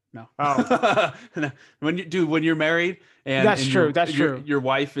that. No. Oh. when you're married and that's true. Your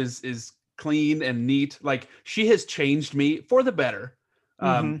wife is clean and neat. Like she has changed me for the better.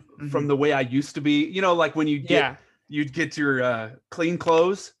 From the way I used to be, like when you'd get your clean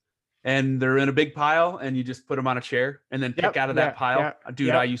clothes and they're in a big pile and you just put them on a chair and then pick out of that pile. Dude,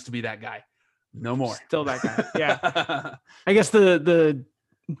 I used to be that guy. No more. Still that guy. Yeah. I guess the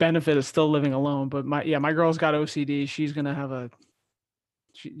benefit is still living alone, but my girl's got OCD. She's going to have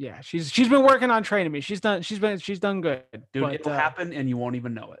she's been working on training me. She's done good. Dude, but, it'll happen and you won't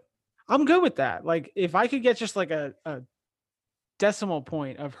even know it. I'm good with that. Like if I could get just like a decimal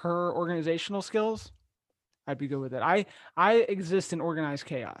point of her organizational skills, I'd be good with it. I exist in organized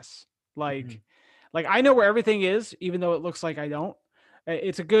chaos. Like I know where everything is, even though it looks like I don't.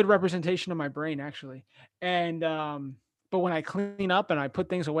 It's a good representation of my brain, actually. And but when I clean up and I put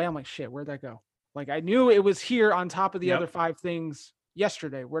things away, I'm like, shit, where'd that go? Like I knew it was here on top of the other 5 things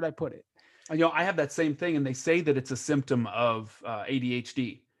yesterday. Where'd I put it? I have that same thing, and they say that it's a symptom of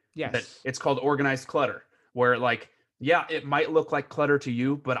ADHD. Yes. That it's called organized clutter, where it might look like clutter to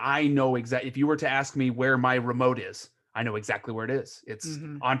you, but I know exactly. If you were to ask me where my remote is, I know exactly where it is. It's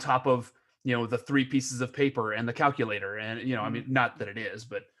on top of, the 3 pieces of paper and the calculator. And, I mean, not that it is,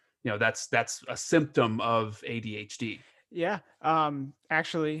 but, that's a symptom of ADHD. Yeah.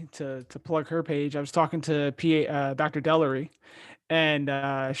 Actually, to plug her page, I was talking to Dr. Dellery,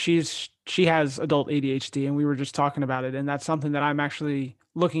 and she has adult ADHD, and we were just talking about it. And that's something that I'm actually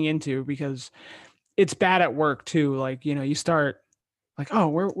looking into because it's bad at work too. Like, you start like, oh,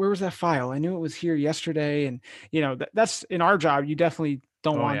 where was that file? I knew it was here yesterday. And, that's in our job. You definitely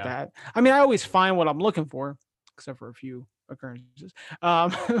don't want that. I mean, I always find what I'm looking for, except for a few occurrences.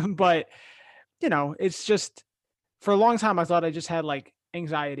 But, it's just, for a long time, I thought I just had like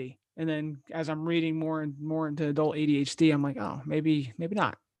anxiety. And then as I'm reading more and more into adult ADHD, I'm like, oh, maybe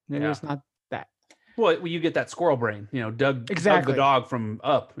not. Maybe it's not that. Well, you get that squirrel brain, Doug the dog from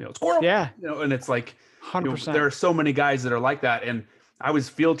Up, squirrel. Yeah. And it's like, 100%. There are so many guys that are like that. And I was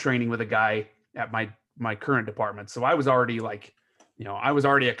field training with a guy at my current department. So I was already like, I was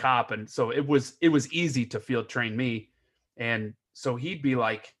already a cop. And so it was easy to field train me. And so he'd be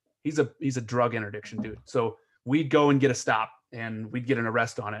like, he's a drug interdiction dude. So we'd go and get a stop and we'd get an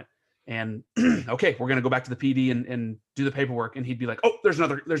arrest on it. And okay, we're going to go back to the PD and do the paperwork. And he'd be like, oh, there's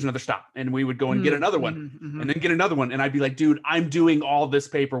another stop. And we would go and get another one and then get another one. And I'd be like, dude, I'm doing all this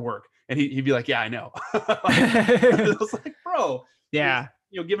paperwork. And he'd be like, yeah, I know. I was like, bro, yeah,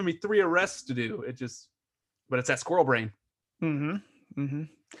 giving me 3 arrests to do. But it's that squirrel brain.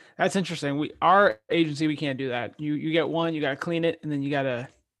 That's interesting. Our agency, we can't do that. You get one, you got to clean it, and then you got to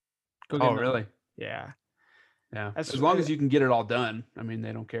go get another. Really? Yeah. Yeah. As long as you can get it all done. I mean,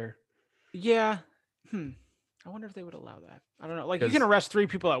 they don't care. Yeah. I wonder if they would allow that. I don't know. Like you can arrest 3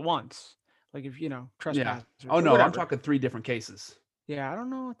 people at once. Like if, trespass. Yeah. Oh no, I'm talking 3 different cases. Yeah. I don't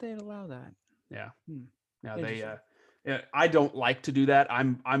know if they'd allow that. Yeah. No, I don't like to do that.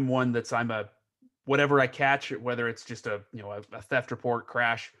 I'm one that's, whatever I catch, whether it's just a theft report,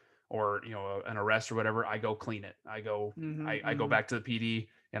 crash, or an arrest or whatever, I go clean it. I go back to the PD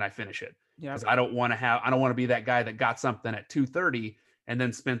and I finish it because I don't want to be that guy that got something at 2:30 and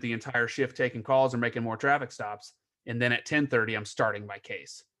then spent the entire shift taking calls or making more traffic stops, and then at 10:30 I'm starting my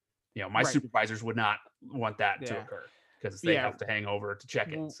case. My supervisors would not want that to occur because they have to hang over to check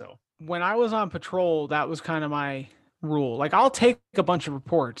it. So when I was on patrol, that was kind of my rule. Like, I'll take a bunch of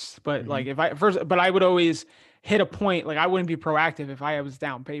reports, but like but I would always hit a point. Like, I wouldn't be proactive if I was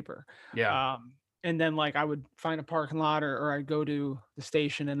down paper. Yeah. And then like I would find a parking lot or I'd go to the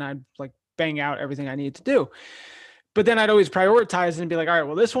station and I'd like bang out everything I needed to do. But then I'd always prioritize and be like, all right,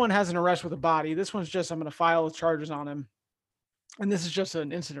 well, this one has an arrest with a body. This one's just, I'm going to file charges on him. And this is just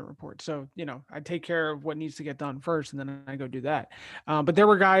an incident report. So, I take care of what needs to get done first, and then I go do that. But there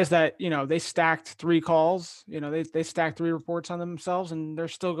were guys that, they stacked 3 calls, they stacked 3 reports on themselves, and they're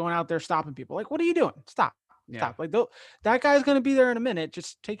still going out there stopping people. Like, what are you doing? Stop. Like, that guy's going to be there in a minute.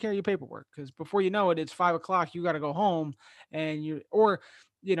 Just take care of your paperwork. Because before you know it, it's 5:00. You got to go home, and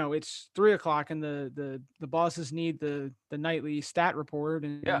it's 3:00 and the bosses need the nightly stat report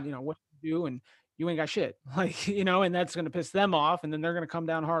and what to do. And you ain't got shit, like, and that's going to piss them off, and then they're going to come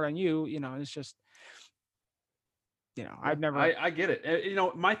down hard on you, and it's just, I get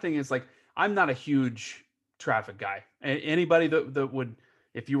it. My thing is, like, I'm not a huge traffic guy. Anybody that would,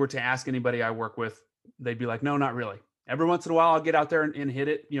 if you were to ask anybody I work with, they'd be like, no, not really. Every once in a while I'll get out there and hit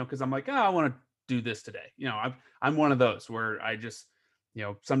it, because I'm like, I want to do this today. I'm one of those where I just,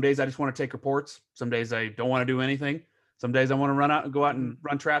 some days I just want to take reports. Some days I don't want to do anything. Some days I want to go out and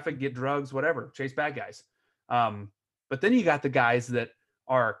run traffic, get drugs, whatever, chase bad guys. But then you got the guys that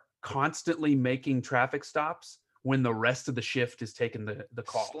are constantly making traffic stops when the rest of the shift is taking the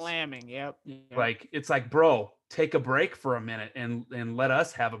calls. Slamming, yep. Like, it's like, bro, take a break for a minute and let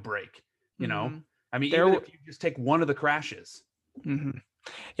us have a break, I mean, even if you just take one of the crashes.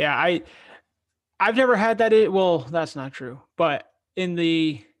 Yeah, I've never had that. Well, that's not true. But in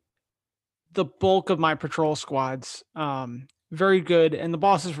the bulk of my patrol squads, very good. And the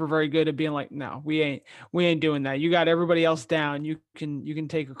bosses were very good at being like, no, we ain't doing that. You got everybody else down. You can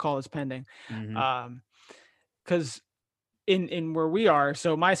take a call that's pending. Cause in where we are,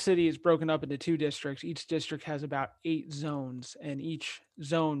 so my city is broken up into 2 districts. Each district has about 8 zones, and each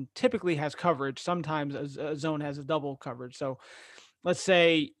zone typically has coverage. Sometimes a zone has a double coverage. So let's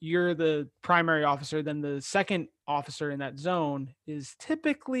say you're the primary officer, then the second officer in that zone is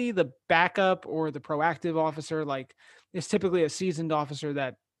typically the backup or the proactive officer. Like, it's typically a seasoned officer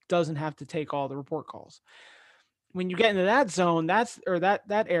that doesn't have to take all the report calls. When you get into that zone, that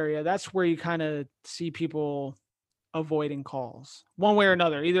area, that's where you kind of see people avoiding calls one way or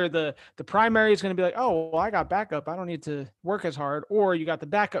another. Either the primary is going to be like, oh, well, I got backup, I don't need to work as hard, or you got the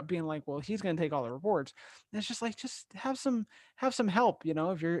backup being like, well, he's going to take all the reports. And it's just like, just have some help,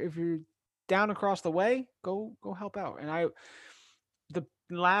 if you're down across the way, go help out. And the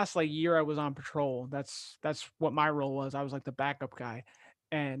last year I was on patrol, that's what my role was. I was like the backup guy,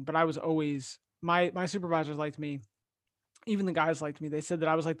 but I was always, my supervisors liked me. Even the guys liked me. They said that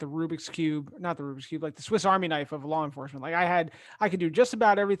I was like the Rubik's Cube, not the Rubik's Cube, like the Swiss Army knife of law enforcement. Like, I could do just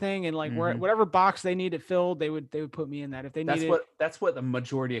about everything, and like whatever box they needed filled, they would put me in that. If they needed, that's what the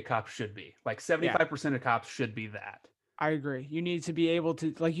majority of cops should be. Like 75% of cops should be that. I agree. You need to be able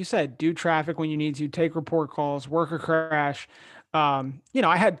to, like you said, do traffic when you need to, take report calls, work a crash. I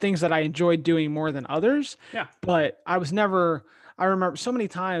had things that I enjoyed doing more than others. Yeah. But I remember so many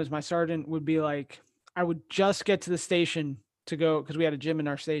times my sergeant would be like, I would just get to the station to go, because we had a gym in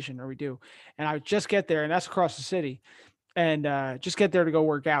our station, or we do. And I would just get there, and that's across the city, and just get there to go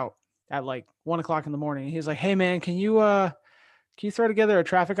work out at like 1:00 in the morning. And he's like, hey man, can you throw together a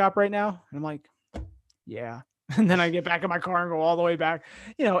traffic op right now? And I'm like, yeah. And then I get back in my car and go all the way back,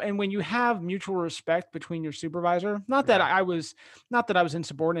 and when you have mutual respect between your supervisor, not that I was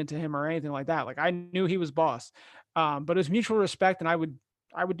insubordinate to him or anything like that. Like, I knew he was boss, but it was mutual respect, and I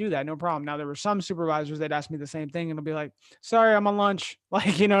would do that. No problem. Now, there were some supervisors that asked me the same thing, and it'll be like, sorry, I'm on lunch.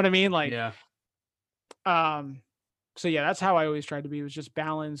 Like, you know what I mean? Like, yeah. So yeah, that's how I always tried to be. It was just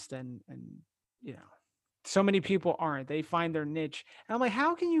balanced, and so many people aren't. They find their niche. And I'm like,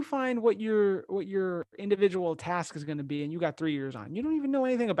 how can you find what your individual task is going to be? And you got 3 years on, you don't even know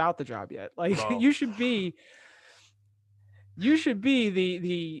anything about the job yet. Like, you should be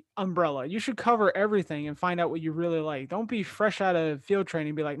the umbrella. You should cover everything and find out what you really like. Don't be fresh out of field training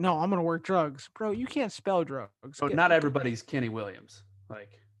and be like, no, I'm going to work drugs. Bro, you can't spell drugs. So not everybody's Kenny Williams.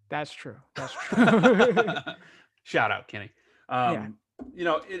 Like, that's true. That's true. Shout out, Kenny. Yeah.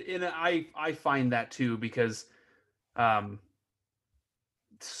 I find that too, because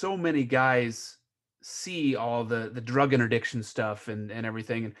so many guys see all the drug interdiction stuff and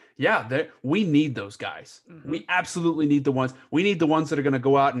everything. And yeah, we need those guys. Mm-hmm. We absolutely need the ones. We need the ones that are going to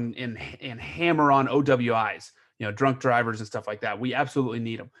go out and hammer on OWIs, drunk drivers and stuff like that. We absolutely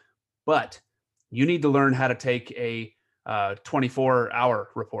need them. But you need to learn how to take a 24-hour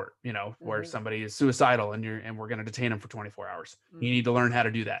report, where somebody is suicidal and we're going to detain them for 24 hours. You need to learn how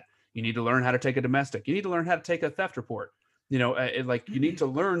to do that. You need to learn how to take a domestic. You need to learn how to take a theft report. You need to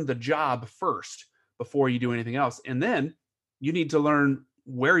learn the job first before you do anything else. And then you need to learn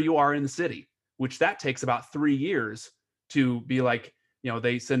where you are in the city, which that takes about 3 years to be like,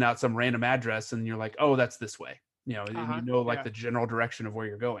 they send out some random address and you're like, oh, that's this way, the general direction of where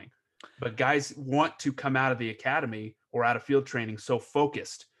you're going. But guys want to come out of the academy or out of field training so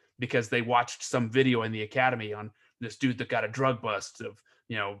focused because they watched some video in the academy on this dude that got a drug bust of,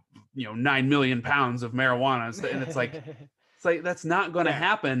 9 million pounds of marijuana. And it's like, that's not going to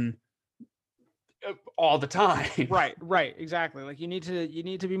happen all the time. Right. Exactly. Like you need to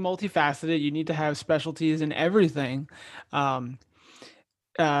be multifaceted. You need to have specialties in everything. I'm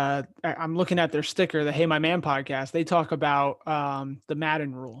looking at their sticker, the Hey My Man podcast. They talk about the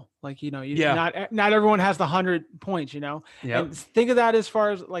Madden rule. Like, not everyone has the 100 points, Yep. And think of that as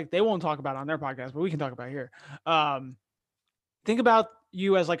far as like, they won't talk about it on their podcast, but we can talk about it here. Think about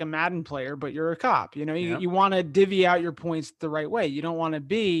you as like a Madden player, but you're a cop, you want to divvy out your points the right way. You don't want to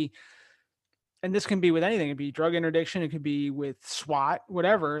be, and this can be with anything. It could be drug interdiction. It could be with SWAT,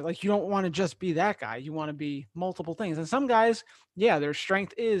 whatever. Like you don't want to just be that guy. You want to be multiple things. And some guys, their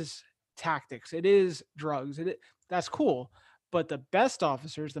strength is tactics. It is drugs. That's cool. But the best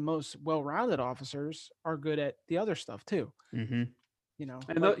officers, the most well-rounded officers, are good at the other stuff too. Mm-hmm.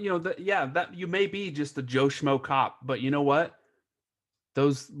 That you may be just a Joe Schmo cop, but you know what?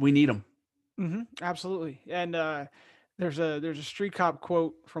 We need them. Mm-hmm. Absolutely. And there's a street cop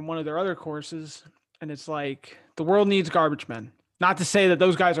quote from one of their other courses, and it's like, the world needs garbage men. Not to say that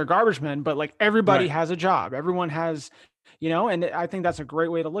those guys are garbage men, but like everybody has a job. Everyone has, and I think that's a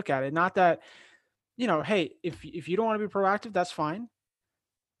great way to look at it. Not that, hey, if you don't want to be proactive, that's fine.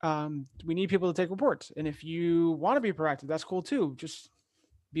 We need people to take reports. And if you want to be proactive, that's cool too. Just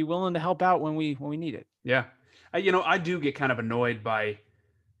be willing to help out when we need it. Yeah. I do get kind of annoyed by,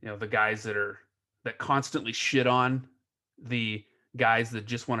 the guys that constantly shit on the guys that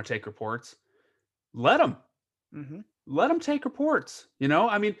just want to take reports. Let them. Mm-hmm. Let them take reports.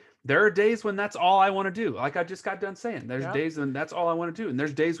 There are days when that's all I want to do. Like I just got done saying, there's days when that's all I want to do. And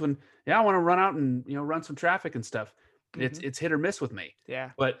there's days when, I want to run out and, run some traffic and stuff. Mm-hmm. It's hit or miss with me.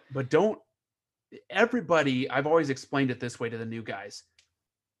 Yeah. But don't everybody, I've always explained it this way to the new guys.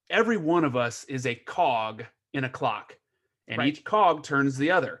 Every one of us is a cog in a clock, and each cog turns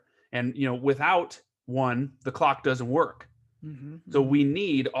the other. And, without one, the clock doesn't work. Mm-hmm. So we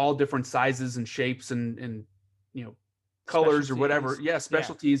need all different sizes and shapes and colors or whatever.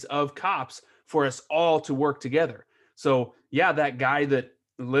 Specialties of cops for us all to work together. So that guy that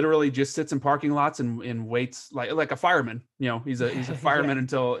literally just sits in parking lots and waits like a fireman, he's a fireman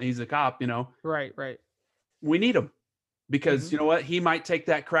until he's a cop, Right. We need him because you know what? He might take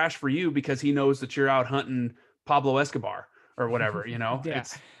that crash for you because he knows that you're out hunting Pablo Escobar or whatever,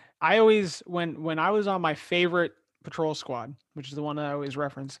 I always, when I was on my favorite patrol squad, which is the one that I always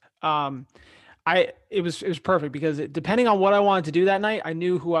reference, it was perfect because depending on what I wanted to do that night, I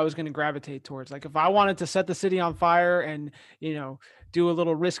knew who I was going to gravitate towards. Like if I wanted to set the city on fire and, do a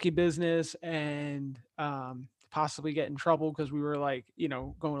little risky business and, possibly get in trouble because we were like,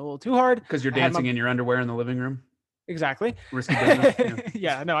 going a little too hard. Because you're dancing in your underwear in the living room. Exactly. Risky business.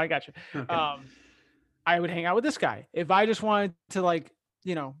 Yeah, no, I got you. Okay. I would hang out with this guy. If I just wanted to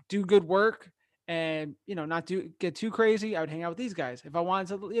do good work and, not get too crazy, I would hang out with these guys. If I wanted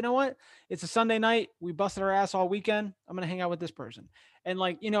to, it's a Sunday night, we busted our ass all weekend, I'm going to hang out with this person. And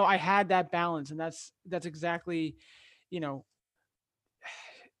I had that balance, and that's exactly,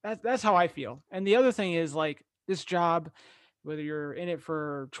 that's how I feel. And the other thing is this job, whether you're in it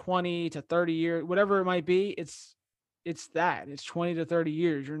for 20 to 30 years, whatever it might be, it's 20 to 30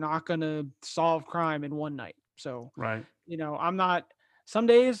 years. You're not going to solve crime in one night. So, some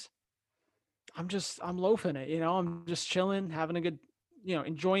days I'm loafing it, I'm just chilling, having a good,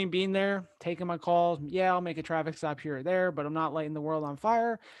 enjoying being there, taking my calls. Yeah, I'll make a traffic stop here or there, but I'm not lighting the world on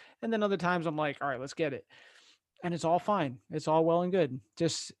fire. And then other times I'm like, all right, let's get it. And it's all fine. It's all well and good.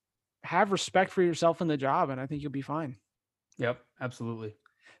 Just have respect for yourself in the job, and I think you'll be fine. Yep, absolutely.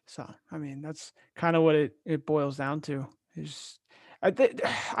 So, that's kind of what it boils down to. I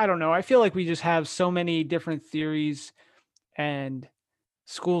don't know. I feel like we just have so many different theories and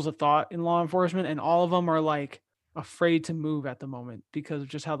schools of thought in law enforcement, and all of them are afraid to move at the moment because of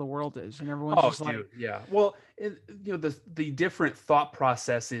just how the world is, and everyone's Oh, just like, dude, yeah. Well, the different thought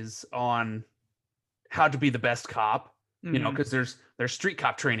processes on how to be the best cop, mhm, because there's street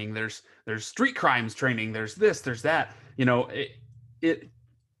cop training, there's street crimes training, there's this, there's that. It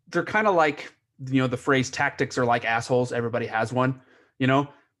they're kind of like, the phrase tactics are like assholes. Everybody has one, you know.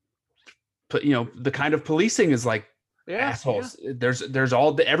 But the kind of policing is like yeah, assholes.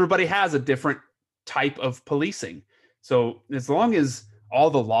 Everybody has a different type of policing. So as long as all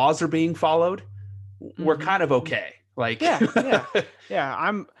the laws are being followed, we're mhm, kind of mhm. okay. Like, Yeah, yeah,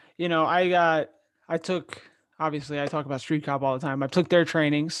 yeah. I took, obviously I talk about street cop all the time. I took their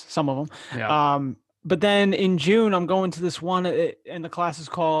trainings, some of them. yeah. But then in June, I'm going to this one, and the class is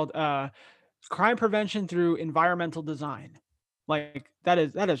called crime prevention through environmental design. Like that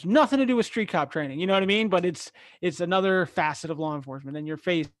has nothing to do with street cop training. You know what I mean? But it's another facet of law enforcement, and your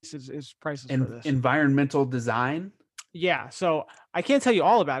face is priceless for this. Environmental design. Yeah, so I can't tell you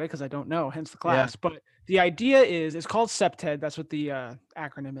all about it because I don't know, hence the Yeah. class. But the idea is, it's called CEPTED. That's what the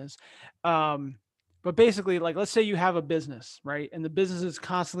acronym is. But basically, like, let's say you have a business, right? And the business is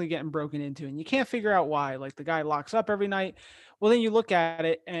constantly getting broken into, and you can't figure out why. Like, the guy locks up every night. Well, then you look at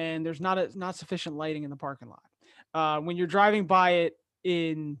it, and there's not sufficient lighting in the parking lot. When you're driving by it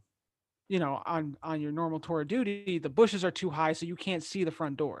in, on your normal tour of duty, the bushes are too high, so you can't see the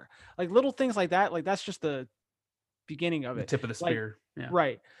front door. Like, little things like that. Like, that's just the beginning of The it. tip of the Like, spear. Yeah.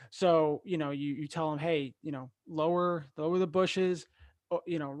 right. So, you tell them, hey, lower the bushes,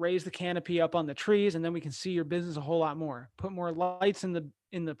 raise the canopy up on the trees, and then we can see your business a whole lot more. Put more lights in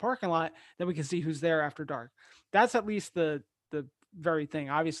the parking lot, then we can see who's there after dark. That's at least the very thing.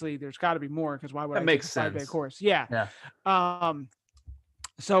 Obviously, there's got to be more, because why would That I take makes a 5-day sense. course? Yeah. Yeah.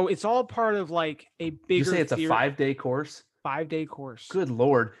 So it's all part of like a bigger You say it's a theory. 5-day course? 5-day course. Good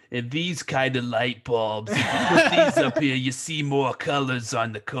Lord. And these kind of light bulbs, if you put these up here, you see more colors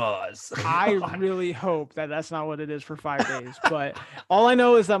on the cars. I really hope that that's not what it is for 5 days. But all I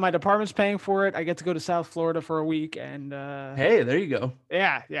know is that my department's paying for it. I get to go to South Florida for a week, and Hey, there you go.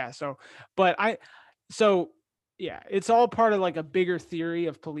 yeah. So yeah, it's all part of like a bigger theory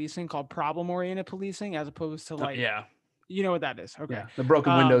of policing called problem-oriented policing, as opposed to like, Yeah. you know what that is. Okay. Yeah. The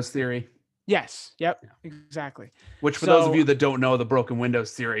broken windows theory. Yes. Yep. Exactly. Which, for those of you that don't know, the broken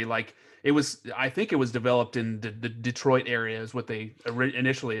windows theory, like, I think it was developed in the Detroit area, is what they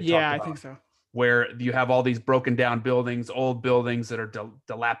initially had talked about. I think so. Where you have all these broken down buildings, old buildings that are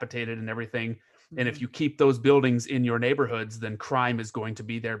dilapidated and everything. And if you keep those buildings in your neighborhoods, then crime is going to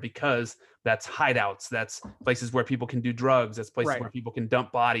be there, because that's hideouts, that's places where people can do drugs, that's places Right. where people can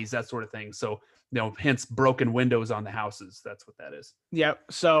dump bodies, that sort of thing. So, hence broken windows on the houses. That's what that is. Yep.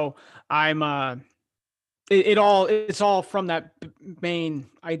 So I'm it's all from that main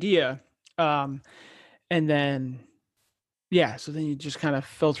idea. And then yeah, so then you just kind of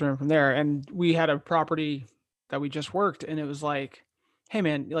filter in from there. And we had a property that we just worked, and it was like, hey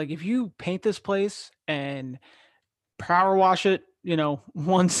man, like, if you paint this place and power wash it,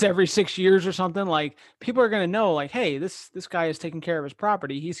 once every 6 years or something, like, people are going to know, like, hey, this guy is taking care of his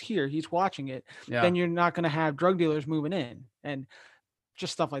property. He's here, he's watching it. Yeah. Then you're not going to have drug dealers moving in, and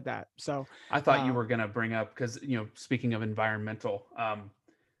just stuff like that. So I thought you were going to bring up, because, speaking of environmental,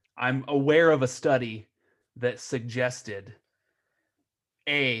 I'm aware of a study that suggested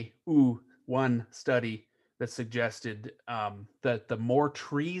one study that suggested that the more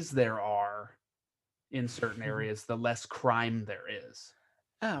trees there are in certain areas, the less crime there is.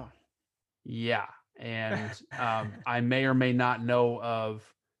 Oh. Yeah. And I may or may not know of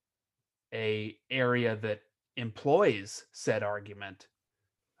a area that employs said argument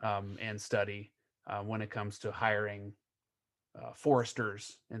and study when it comes to hiring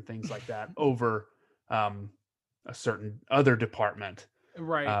foresters and things like that over a certain other department,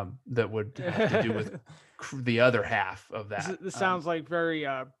 Right. that would have to do with the other half of that. This sounds like very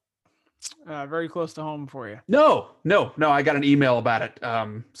close to home for you. No. I got an email about it.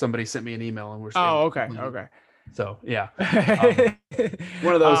 Somebody sent me an email, and we're saying, Oh, okay. Okay. So yeah,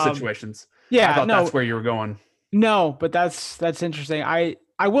 one of those situations. Yeah, I thought no, that's where you were going. No, but that's interesting. I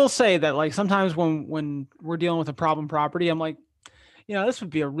will say that, like, sometimes when we're dealing with a problem property, I'm like, this would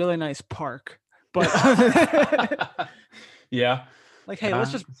be a really nice park, but Yeah. like, hey,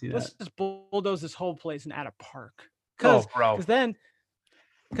 let's just bulldoze this whole place and add a park. Because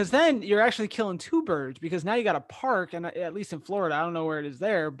then you're actually killing two birds, because now you got a park, and at least in Florida, I don't know where it is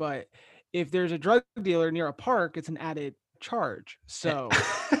there, but if there's a drug dealer near a park, it's an added charge. So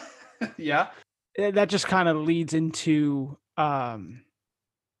yeah, that just kind of leads into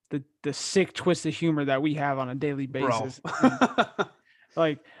the sick twisted humor that we have on a daily basis.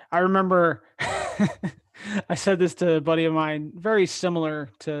 Like, I remember I said this to a buddy of mine, very similar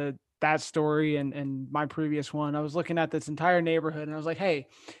to that story and my previous one. I was looking at this entire neighborhood and I was like, "Hey,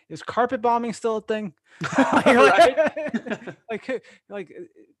 is carpet bombing still a thing?" like, Right? like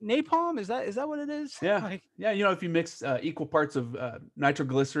napalm, is that what it is? Yeah. Like, Yeah. You know, if you mix equal parts of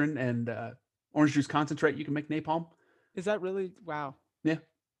nitroglycerin and orange juice concentrate, you can make napalm. is that really, wow, Yeah.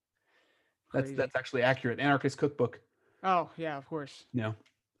 crazy. That's actually accurate. Anarchist cookbook. Oh, yeah, of course. You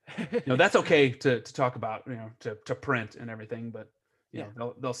know, that's okay to talk about, to print and everything, but Yeah,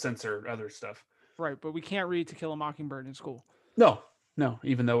 they'll censor other stuff. right, but we can't read To Kill a Mockingbird in school. No, no,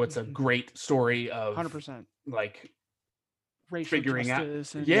 even though it's a great story of 100%. like Racial figuring out.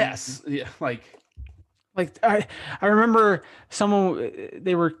 justice and Yes, yeah, like I remember someone,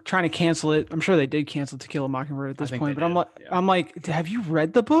 they were trying to cancel it. I'm sure they did cancel To Kill a Mockingbird at I this think point, they but I'm did. like Yeah. I'm like, have you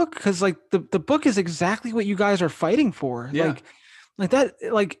read the book? Because like the book is exactly what you guys are fighting for. Yeah. Like that,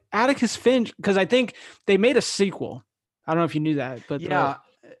 like Atticus Finch, because I think they made a sequel. I don't know if you knew that, but Yeah.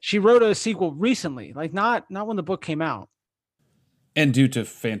 she wrote a sequel recently, like not when the book came out. And due to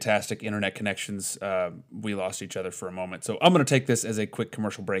fantastic internet connections, we lost each other for a moment. So I'm going to take this as a quick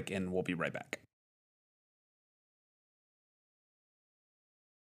commercial break, and we'll be right back.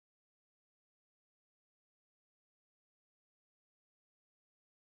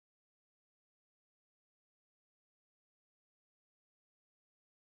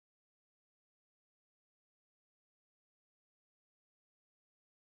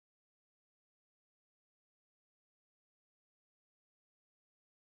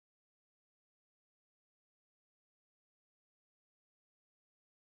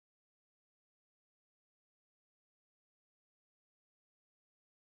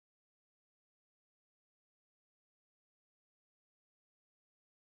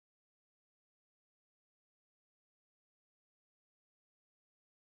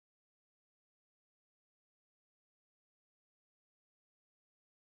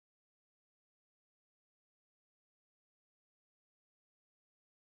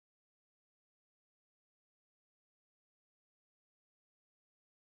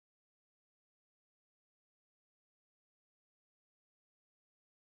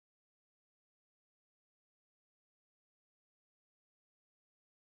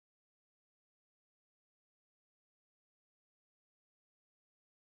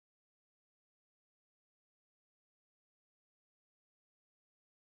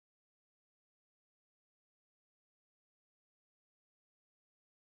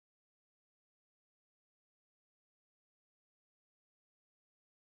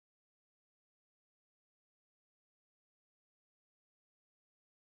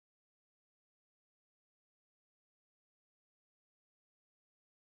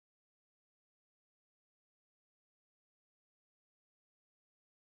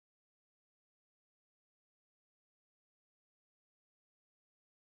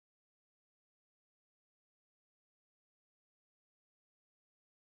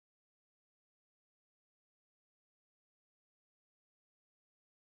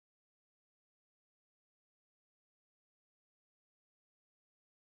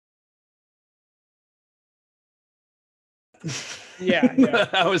 Yeah,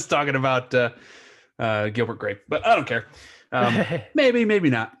 I was talking about Gilbert Grape, but I don't care. yeah. Maybe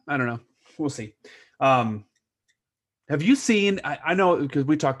not. I don't know. We'll see. Have you seen? I know because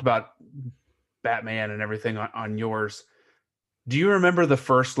we talked about Batman and everything on yours. Do you remember the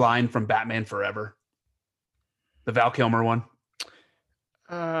first line from Batman Forever? The Val Kilmer one.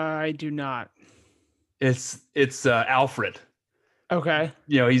 I do not. It's Alfred. Okay.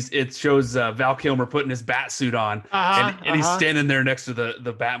 It shows Val Kilmer putting his bat suit on, and he's standing there next to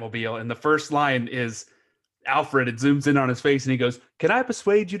the Batmobile, and the first line is Alfred. It zooms in on his face, and he goes, "Can I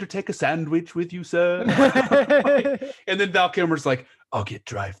persuade you to take a sandwich with you, sir?" And then Val Kilmer's like, "I'll get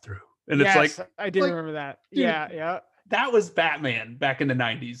drive-through," and yes, it's like, I did remember that. dude, Yeah. that was Batman back in the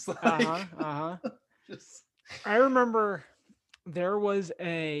 90s. Just, I remember there was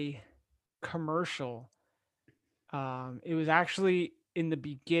a commercial. It was actually in the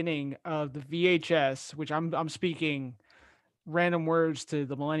beginning of the VHS, which I'm speaking random words to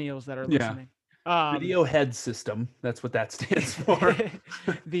the millennials that are yeah, listening. video head system. That's what that stands for.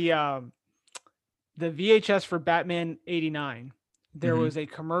 the VHS for Batman '89. There was a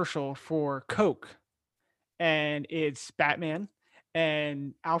commercial for Coke, and it's Batman,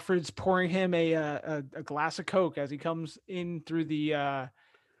 and Alfred's pouring him a glass of Coke as he comes in through the I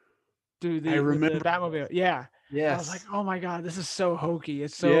with remember. the Batmobile. Yeah. I was like, Yes. oh my God, this is so hokey.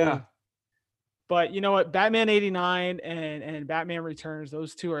 It's so, Yeah. but you know what? Batman '89 and Batman Returns,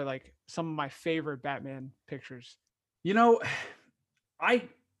 those two are like some of my favorite Batman pictures. You know, I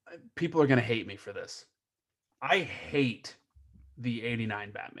people are gonna hate me for this. I hate the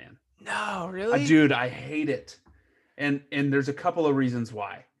 89 Batman. No, really? Dude, I hate it. And there's a couple of reasons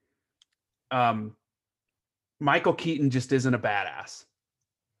why. Michael Keaton just isn't a badass.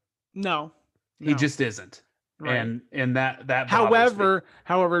 No. He just isn't. Right. And that bothers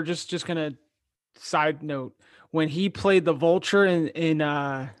However, just gonna side note, when he played the Vulture in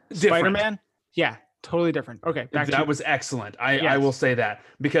Spider-Man, yeah, totally different. Okay, that was excellent. I will say that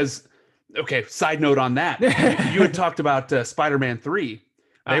because side note on that, you had talked about Spider-Man 3.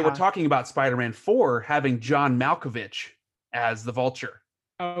 They were talking about Spider-Man 4 having John Malkovich as the Vulture.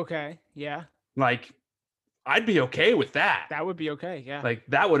 Okay, yeah. Like, I'd be okay with that. That would be okay, yeah. Like,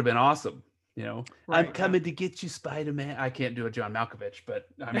 that would have been awesome. You know, right, I'm coming to get you, Spider-Man. I can't do a John Malkovich, but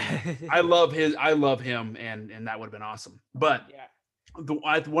I mean, I love him, and that would have been awesome. But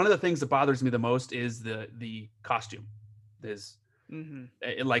one of the things that bothers me the most is the costume.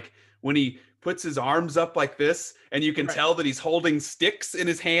 Like when he puts his arms up like this, and you can tell that he's holding sticks in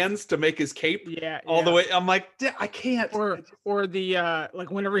his hands to make his cape. All the way. I'm like, I can't. Or the like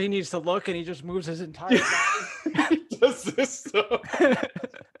whenever he needs to look, and he just moves his entire body. He does this stuff.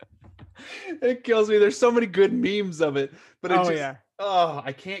 It kills me. There's so many good memes of it, but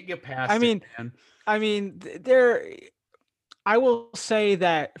I can't get past it, man. I mean, I will say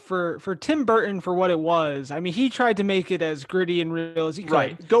that for Tim Burton, for what it was, I mean, he tried to make it as gritty and real as he could.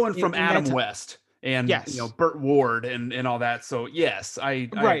 Right. Going from Adam West and Burt Ward and all that. So yes,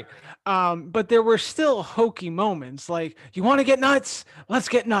 right. But there were still hokey moments, like, you want to get nuts? Let's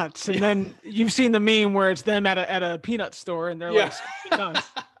get nuts. And then you've seen the meme where it's them at a peanut store and they're like nuts.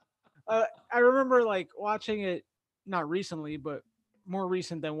 I remember like watching it, not recently, but more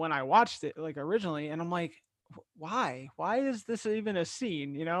recent than when I watched it, like originally. And I'm like, why is this even a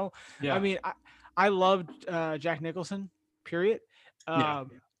scene? You know? I mean, I loved Jack Nicholson, period.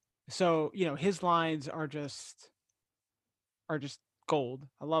 So, you know, his lines are just gold.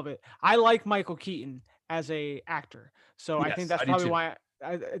 I love it. I like Michael Keaton as a actor. So I think that's probably why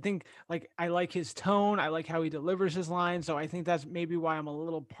I think, like, I like his tone. I like how he delivers his lines. So I think that's maybe why I'm a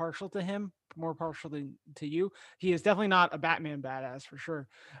little partial to him, more partial to you. He is definitely not a Batman badass for sure.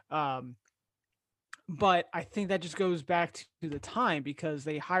 But I think that just goes back to the time, because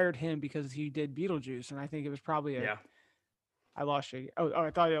they hired him because he did Beetlejuice. And I think it was probably I lost you. Oh, I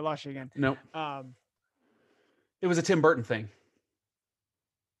thought I lost you again. No. It was a Tim Burton thing.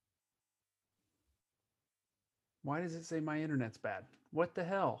 Why does it say my internet's bad? What the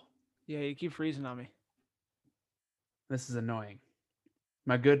hell? Yeah, you keep freezing on me. This is annoying.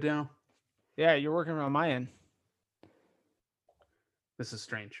 Am I good now? Yeah, you're working on my end. This is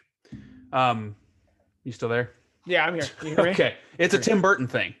strange. You still there? Yeah, I'm here. You hear me? Okay. It's a Tim Burton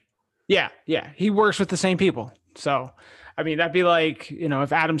thing. Yeah. He works with the same people. So, I mean, that'd be like, you know,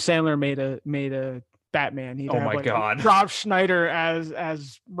 if Adam Sandler made a Batman, he'd have like God, Rob Schneider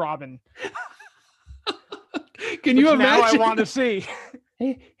as Robin. Can you imagine? Now I want to see.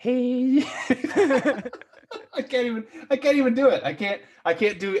 Hey. I can't even do it. I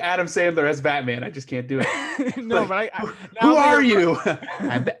can't do Adam Sandler as Batman. I just can't do it. No, but who are you?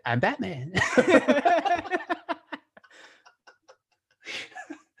 I'm Batman.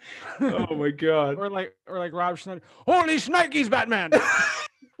 Oh my God. Or like Rob Schneider. Holy Shnikes, Batman.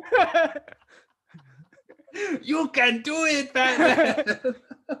 You can do it, Batman.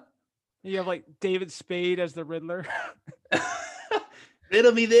 You have like David Spade as the Riddler.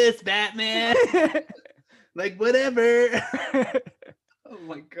 Riddle me this, Batman. Like, whatever. Oh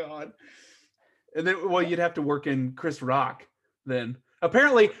my God. And then, well, you'd have to work in Chris Rock then.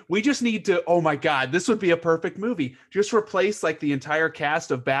 Apparently, we just need to, oh my God, this would be a perfect movie. Just replace like the entire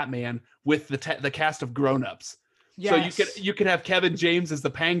cast of Batman with the cast of grown-ups. Yes. So you could have Kevin James as the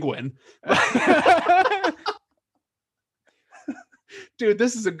Penguin. Dude,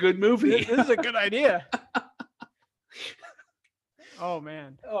 this is a good movie. This is a good idea. Oh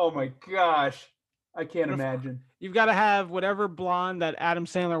man. Oh my gosh. I can't imagine. You've got to have whatever blonde that Adam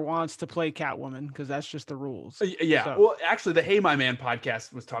Sandler wants to play Catwoman, because that's just the rules. Yeah. So. Well, actually, the Hey My Man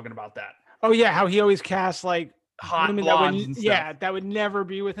podcast was talking about that. Oh yeah, how he always casts like hot blondes and stuff. Yeah, that would never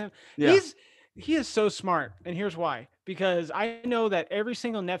be with him. Yeah. He is so smart, and here's why. Because I know that every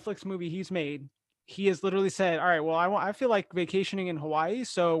single Netflix movie he's made, he has literally said, "All right, well, I feel like vacationing in Hawaii,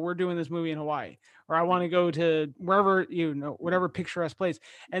 so we're doing this movie in Hawaii." Or I want to go to wherever, whatever picturesque place.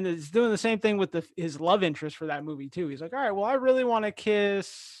 And it's doing the same thing with his love interest for that movie too. He's like, all right, well, I really want to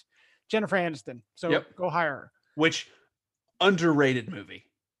kiss Jennifer Aniston. So go hire her. Which underrated movie.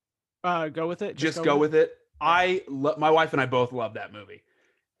 Go with it. Just go with it. My wife and I both love that movie.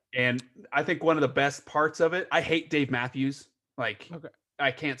 And I think one of the best parts of it, I hate Dave Matthews. Like,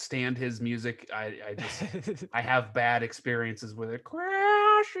 I can't stand his music. I just I have bad experiences with it.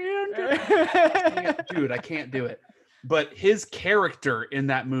 Crash into dude, I can't do it. But his character in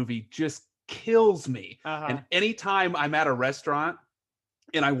that movie just kills me. And anytime I'm at a restaurant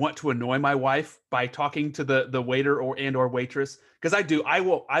and I want to annoy my wife by talking to the waiter or waitress, because I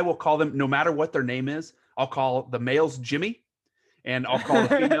will call them, no matter what their name is. I'll call the males Jimmy, and I'll call the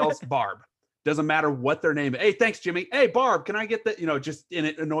females Barb. Doesn't matter what their name is. Hey, thanks, Jimmy. Hey, Barb, can I get that? And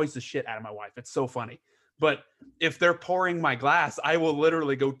it annoys the shit out of my wife. It's so funny. But if they're pouring my glass, I will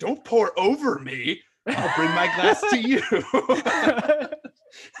literally go, don't pour over me. I'll bring my glass to you.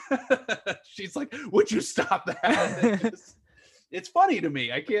 She's like, would you stop that? It's funny to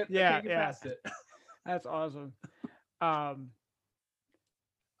me. I can't get past it. That's awesome.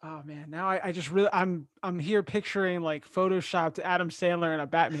 Oh man, now I just really I'm here picturing like photoshopped Adam Sandler in a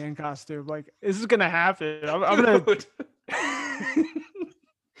Batman costume. Like, this is gonna happen. I'm gonna.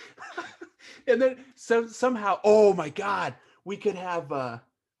 And then somehow, oh my God, we could have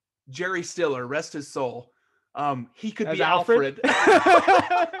Jerry Stiller, rest his soul. He could be Alfred.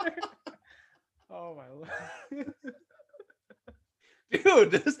 Oh my Lord.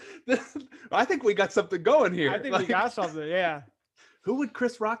 Dude, this I think we got something going here. I think we got something. Yeah. Who would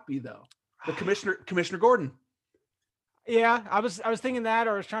Chris Rock be though? The Commissioner Gordon. Yeah, I was thinking that,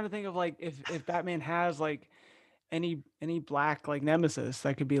 or I was trying to think of like if Batman has like any black like nemesis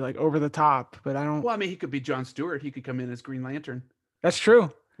that could be like over the top, but I don't. Well, I mean, he could be Jon Stewart. He could come in as Green Lantern. That's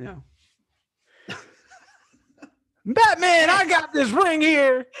true. Yeah. Batman, I got this ring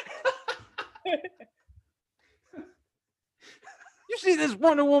here. You see this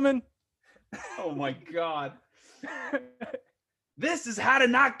Wonder Woman? Oh my God. This is how to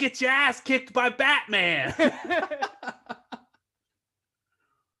not get your ass kicked by Batman.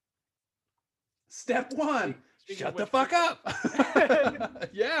 Step one, shut the fuck up.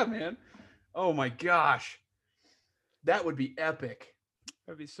 Yeah, man. Oh my gosh. That would be epic.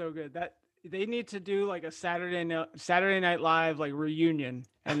 That'd be so good. That they need to do like a Saturday Night Live like reunion,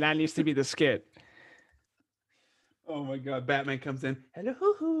 and that needs to be the skit. Oh my God! Batman comes in.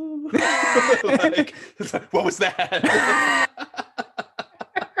 Hello, like, what was that?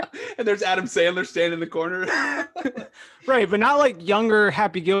 And there's Adam Sandler standing in the corner. Right, but not like younger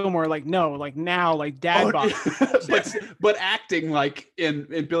Happy Gilmore. Like no, like now, like dad bod. but acting like in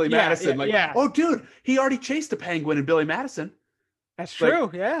Billy Madison. Oh, dude, he already chased a penguin in Billy Madison. That's true.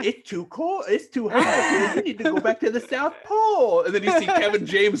 Like, yeah. It's too cold. It's too hot. We need to go back to the South Pole. And then you see Kevin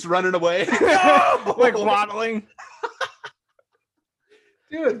James running away. No! Like waddling.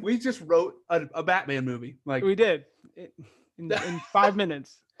 Dude, we just wrote a Batman movie. Like we did in 5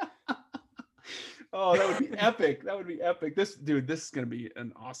 minutes. Oh, that would be epic. That would be epic. This is going to be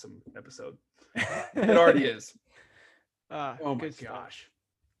an awesome episode. It already is. Oh my gosh.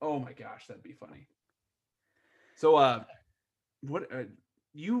 Oh my gosh, that'd be funny. So, what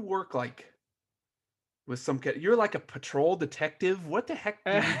you work like with some kid? You're like a patrol detective. What the heck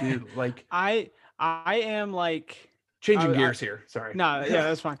do you do? Like I am like changing gears here. Sorry. No,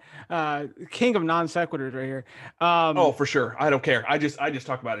 yeah, that's fine. King of non sequiturs right here. Oh, for sure. I don't care. I just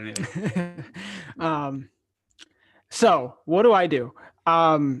talk about anything. So what do?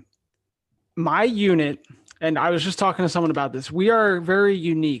 My unit, and I was just talking to someone about this. We are very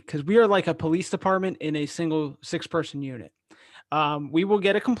unique because we are like a police department in a single 6-person unit. We will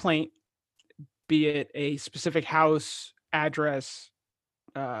get a complaint, be it a specific house, address,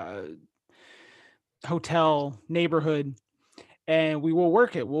 hotel, neighborhood, and we will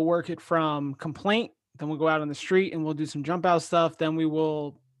work it. We'll work it from complaint, then we'll go out on the street and we'll do some jump out stuff. Then we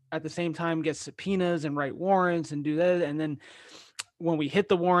will at the same time get subpoenas and write warrants and do that. And then when we hit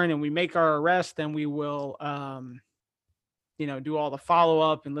the warrant and we make our arrest, then we will do all the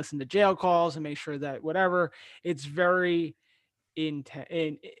follow-up and listen to jail calls and make sure that whatever. It's very intense.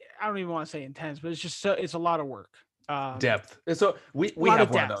 I don't even want to say intense, but it's a lot of work. Depth. And so we have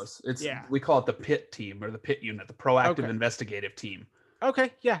one of those. We call it the PIT team or the PIT unit, the proactive investigative team.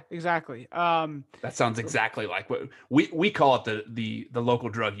 Okay. Yeah, exactly. That sounds exactly like what we call it the local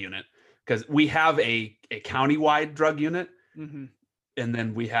drug unit, because we have a countywide drug unit. Mm-hmm. And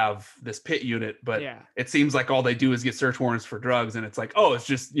then we have this PIT unit, but it seems like all they do is get search warrants for drugs. And it's like, oh, it's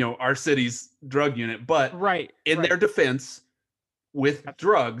just, our city's drug unit. But in their defense, with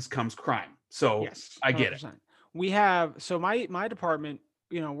drugs comes crime. So yes, I get it. We have, so my department,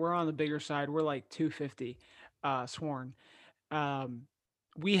 we're on the bigger side. We're like 250 sworn.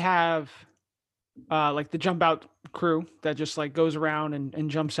 We have like the jump out crew that just like goes around and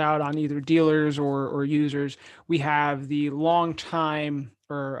jumps out on either dealers or users. We have the long time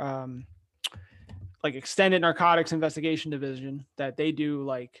or like extended narcotics investigation division that they do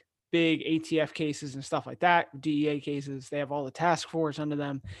like big ATF cases and stuff like that, DEA cases. They have all the task force under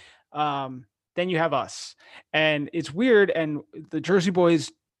them. Then you have us, and it's weird. And the Jersey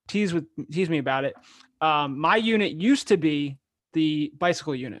boys tease me about it. My unit used to be the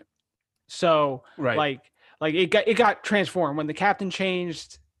bicycle unit. So Right. like it got transformed when the captain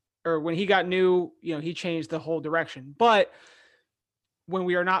changed, or when he got new, he changed the whole direction. But when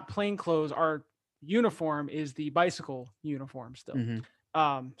we are not plain clothes, our uniform is the bicycle uniform still.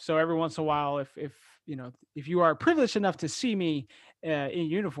 So every once in a while, if you are privileged enough to see me in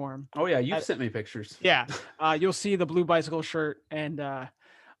uniform, Oh yeah, you've sent me pictures. yeah, you'll see the blue bicycle shirt and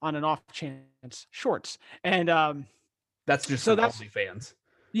on an off chance shorts. And that's just so for that's OnlyFans.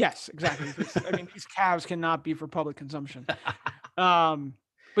 Yes, exactly. I mean, these calves cannot be for public consumption.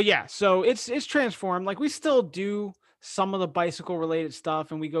 But yeah, so it's transformed. Like we still do some of the bicycle related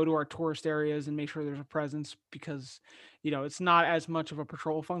stuff, and we go to our tourist areas and make sure there's a presence because, it's not as much of a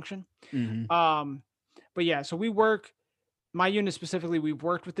patrol function. But yeah, so my unit specifically, we've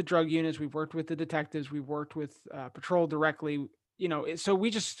worked with the drug units, we've worked with the detectives, we've worked with patrol directly. So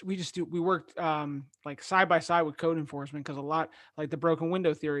we worked like side by side with code enforcement, because a lot, like the broken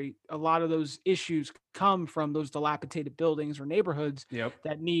window theory, a lot of those issues come from those dilapidated buildings or neighborhoods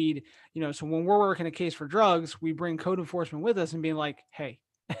that need, so when we're working a case for drugs, we bring code enforcement with us and being like, hey,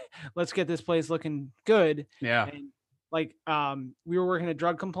 let's get this place looking good. Yeah. And like we were working a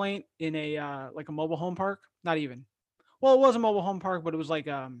drug complaint in a like a mobile home park, not even. Well, it was a mobile home park, but it was like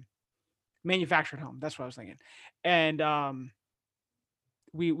manufactured home. That's what I was thinking. And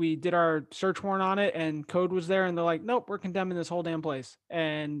we did our search warrant on it, and code was there, and they're like, nope, we're condemning this whole damn place.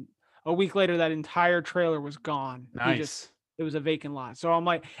 And a week later, that entire trailer was gone. Nice. It was a vacant lot. So I'm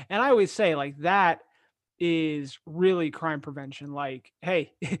like, and I always say like that is really crime prevention. Like,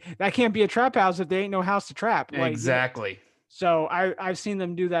 hey, that can't be a trap house if there ain't no house to trap. Like, exactly. So I've seen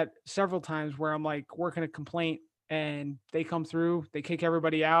them do that several times where I'm like working a complaint and they come through, they kick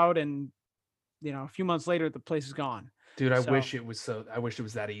everybody out, and a few months later the place is gone. Dude, I wish it was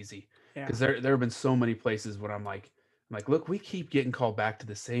that easy. Because there have been so many places when I'm like, look, we keep getting called back to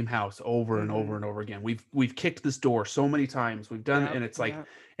the same house over and over and over again. We've kicked this door so many times. We've done it, and it's like,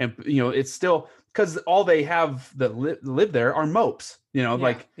 and it's still because all they have that live there are mopes.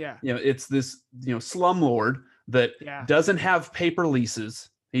 It's this slumlord that doesn't have paper leases.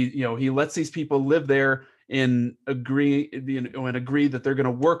 He lets these people live there and agree that they're going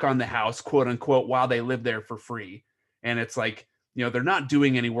to work on the house, quote unquote, while they live there for free. And it's like, they're not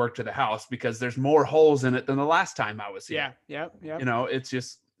doing any work to the house because there's more holes in it than the last time I was here. Yeah. It's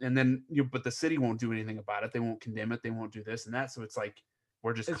just, and then but the city won't do anything about it. They won't condemn it. They won't do this and that. So it's like,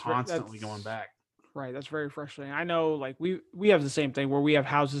 we're just constantly going back. Right. That's very frustrating. I know, like we have the same thing where we have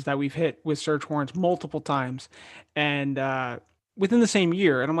houses that we've hit with search warrants multiple times, and within the same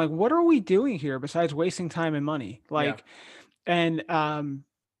year. And I'm like, what are we doing here besides wasting time and money? But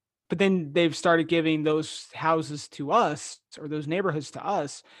then they've started giving those houses to us, or those neighborhoods to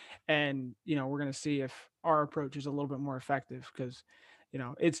us. And, we're going to see if our approach is a little bit more effective, because,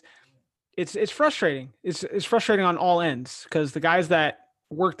 it's frustrating. It's frustrating on all ends, because the guys that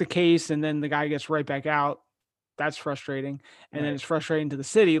work the case and then the guy gets right back out, that's frustrating. And then it's frustrating to the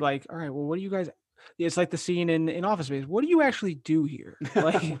city. Like, all right, well, what do you guys, it's like the scene in Office Space. What do you actually do here?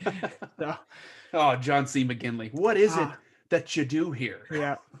 Like, Oh, John C. McGinley. What is it that you do here?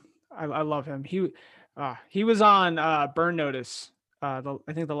 Yeah. I love him. He was on Burn Notice. I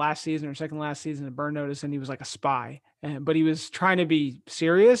think the last season or second last season of Burn Notice, and he was like a spy, but he was trying to be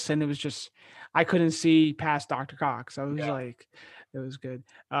serious, and it was just, I couldn't see past Dr. Cox. I was like, it was good.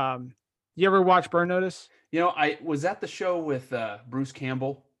 You ever watch Burn Notice? I was at the show with Bruce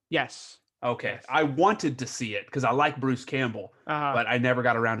Campbell. Yes. Okay. Yes. I wanted to see it because I like Bruce Campbell, but I never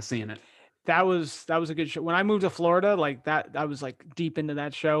got around to seeing it. That was a good show. When I moved to Florida, like that, I was like deep into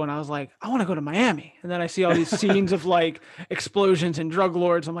that show, and I was like, I want to go to Miami. And then I see all these scenes of like explosions and drug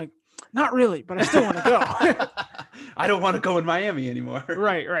lords. I'm like, not really, but I still want to go. I don't want to go in Miami anymore.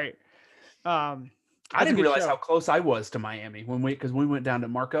 Right. I didn't realize how close I was to Miami because we went down to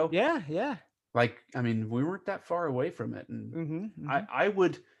Marco. Yeah. Like, I mean, we weren't that far away from it, and I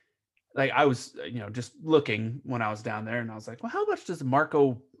would. Like, I was, just looking when I was down there, and I was like, well, how much does the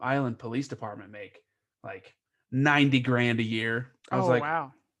Marco Island Police Department make? Like $90,000 a year. I was like,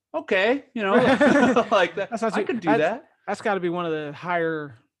 wow, okay, like that. I could do that. That's got to be one of the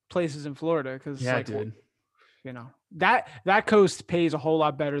higher places in Florida, because dude, that coast pays a whole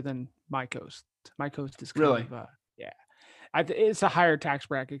lot better than my coast. My coast is kind of, it's a higher tax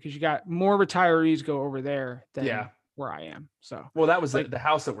bracket because you got more retirees go over there than where I am. So, well, that was like, the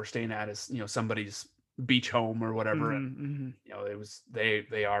house that we're staying at is, somebody's beach home or whatever. And, it was,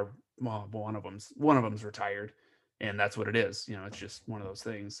 they are, well, one of them's retired, and that's what it is. It's just one of those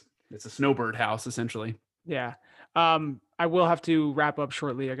things. It's a snowbird house essentially. yeah. I will have to wrap up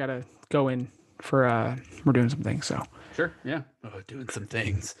shortly. I gotta go in for we're doing some things. So Sure. Yeah. Oh, doing some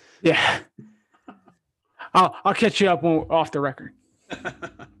things. yeah, I'll catch you up off the record.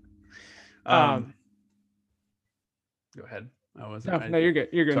 Go ahead. No, you're good.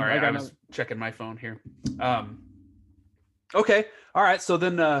 You're good. Sorry, I was checking my phone here. Okay. All right. So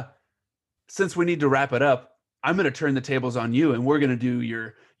then, since we need to wrap it up, I'm going to turn the tables on you, and we're going to do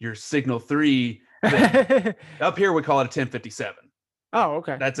your Signal 3 thing. Up here, we call it a 1057. Oh,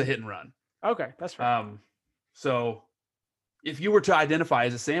 okay. That's a hit and run. Okay, that's right. So if you were to identify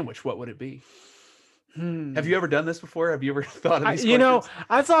as a sandwich, what would it be? Have you ever done this before? Have you ever thought of these questions?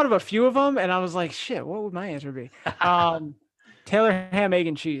 I thought of a few of them, and I was like, shit, what would my answer be? Taylor ham, egg,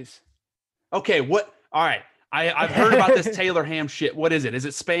 and cheese. Okay, what? All right. I've heard about this Taylor ham shit. What is it? Is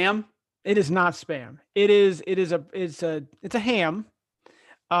it Spam? It is not Spam. It's a ham.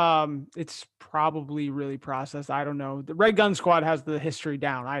 It's probably really processed. I don't know. The Red Gun Squad has the history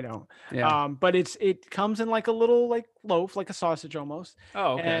down. I don't. Yeah. But it comes in like a little like loaf, like a sausage almost.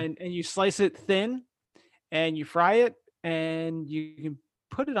 Oh, okay. And you slice it thin, and you fry it, and you can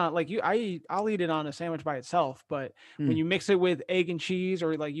put it on I'll eat it on a sandwich by itself. But when you mix it with egg and cheese,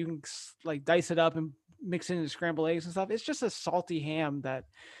 or like you can like dice it up and mix it into scrambled eggs and stuff, it's just a salty ham that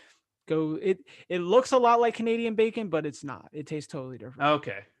it looks a lot like Canadian bacon, but it's not. It tastes totally different.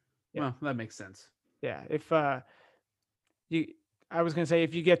 Okay. Yeah. Well, that makes sense. Yeah. If I was gonna say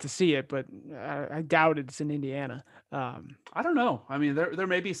if you get to see it, but I doubt it's in Indiana. I don't know. I mean, there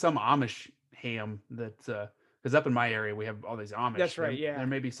may be some Amish ham that because up in my area we have all these Amish. That's right. Yeah. There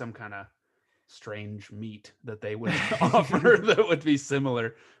may be some kind of strange meat that they would offer that would be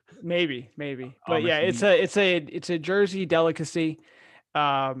similar. Maybe. But Amish yeah, meat. it's a Jersey delicacy.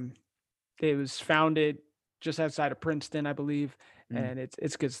 It was founded just outside of Princeton, I believe, and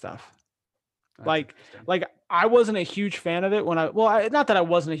it's good stuff. That's like I wasn't a huge fan of it when not that I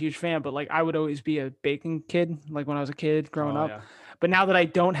wasn't a huge fan, but like I would always be a bacon kid, like when I was a kid growing up. Yeah. But now that I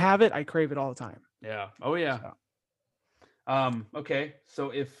don't have it, I crave it all the time. Yeah. Oh yeah. So. Okay. So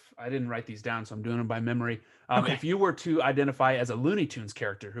if I didn't write these down, so I'm doing them by memory. Okay. If you were to identify as a Looney Tunes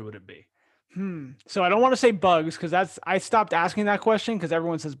character, who would it be? So I don't want to say Bugs because I stopped asking that question because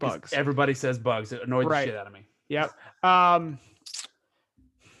everyone says Bugs. Everybody says Bugs. It annoyed the shit out of me. Yep.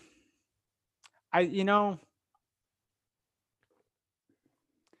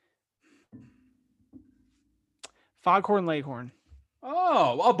 Foghorn Leghorn.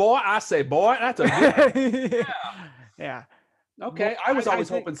 Oh boy, I say boy. That's a good. Yeah. Okay. Well, I was always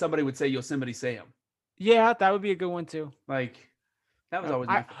hoping somebody would say Yosemite Sam. Yeah, that would be a good one too. Like that was always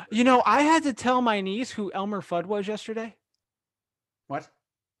my favorite. I had to tell my niece who Elmer Fudd was yesterday. What?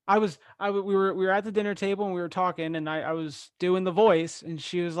 We were at the dinner table and we were talking, and I was doing the voice, and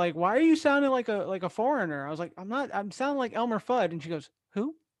she was like, "Why are you sounding like a foreigner?" I was like, I'm sounding like Elmer Fudd. And she goes,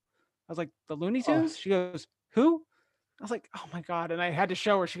 "Who?" I was like, "The Looney Tunes." She goes, "Who?" I was like, "Oh my God." And I had to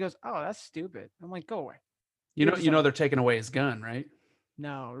show her. She goes, "Oh, that's stupid." I'm like, "Go away." You know they're taking away his gun, right?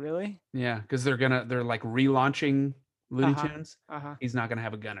 No, really? Yeah, because they're like relaunching Looney Tunes. He's not gonna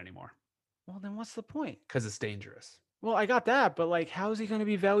have a gun anymore. Well, then what's the point? Because it's dangerous. Well, I got that, but like, how is he going to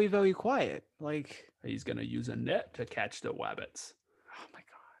be very, very quiet? Like, he's going to use a net to catch the wabbits. Oh my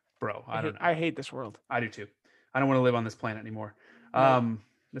God, bro! I hate this world. I do too. I don't want to live on this planet anymore. No.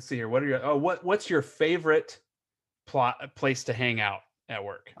 Let's see here. What's your favorite place to hang out at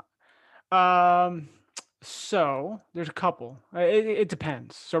work? So there's a couple. It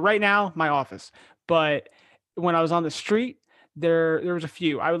depends. So right now, my office. But when I was on the street, there was a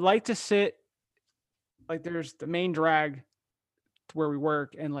few. I would like to sit. Like there's the main drag where we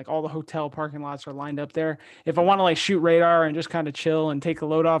work, and like all the hotel parking lots are lined up there. If I want to like shoot radar and just kind of chill and take the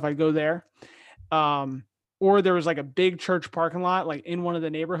load off, I'd go there. Or there was like a big church parking lot, like in one of the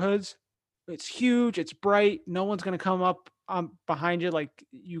neighborhoods. It's huge. It's bright. No one's going to come up behind you. Like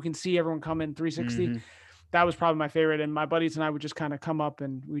you can see everyone coming 360. Mm-hmm. That was probably my favorite. And my buddies and I would just kind of come up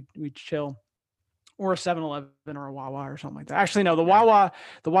and we'd chill. Or a 7-Eleven or a Wawa or something like that. Actually, no, the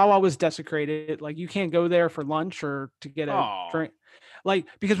Wawa was desecrated. Like you can't go there for lunch or to get a drink. Like,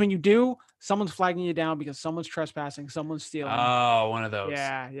 because when you do, someone's flagging you down because someone's trespassing, someone's stealing. Oh, one of those.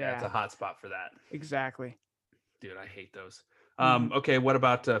 Yeah. It's a hot spot for that. Exactly. Dude, I hate those. Okay, what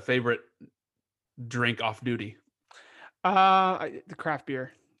about favorite drink off duty? The craft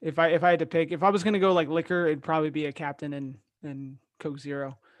beer. If I had to pick, if I was gonna go like liquor, it'd probably be a Captain and Coke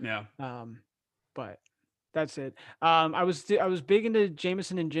Zero. Yeah. But That's it. I was big into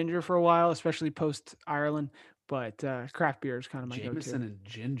Jameson and ginger for a while, especially post Ireland, but craft beer is kind of my go-to. Jameson and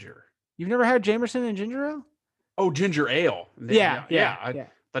ginger. You've never had Jameson and ginger ale? Oh, ginger ale. Yeah, Yeah. yeah, I yeah.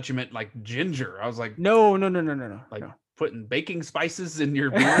 thought you meant like ginger. I was like, No, no, no, no, no, no, like no. putting baking spices in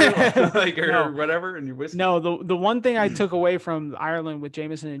your beer, like or No. whatever, in your whiskey. No, the one thing I took away from Ireland with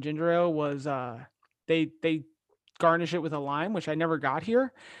Jameson and ginger ale was they garnish it with a lime, which I never got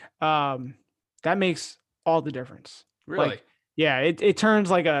here. That makes all the difference. Really? Like, yeah, it turns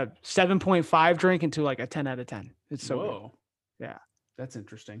like a 7.5 drink into like a 10 out of 10. It's so Whoa. good. Yeah. That's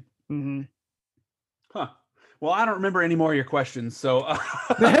interesting. Mm-hmm. Huh. Well, I don't remember any more of your questions, so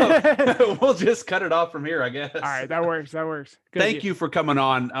we'll just cut it off from here, I guess. All right, that works. That works. Good Thank you for coming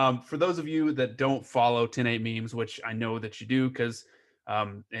on. For those of you that don't follow 108 Memes, which I know that you do, because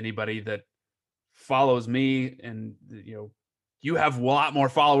anybody that follows me, and you have a lot more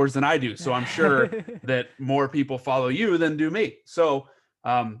followers than I do, so I'm sure that more people follow you than do me. So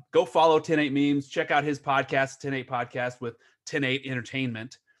go follow 108 Memes. Check out his podcast, 108 Podcast with 108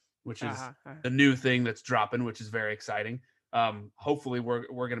 Entertainment, which is the new thing that's dropping, which is very exciting. Hopefully we're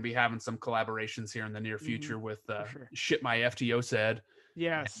going to be having some collaborations here in the near future with Shit My FTO Said.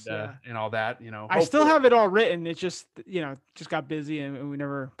 Yes. And all that, I still have it all written. It just got busy and we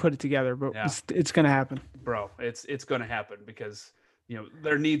never put it together, but it's going to happen. Bro, it's going to happen because,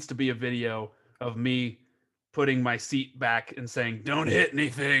 there needs to be a video of me putting my seat back and saying, "Don't hit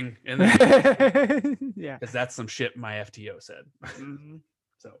anything." And then, yeah, because that's some shit my FTO said. Mm-hmm.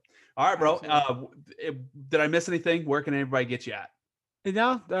 So, all right, bro. Did I miss anything? Where can everybody get you at?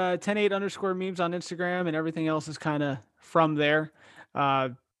 No, 108_memes on Instagram, and everything else is kind of from there.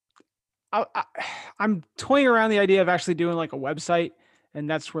 I'm toying around the idea of actually doing like a website, and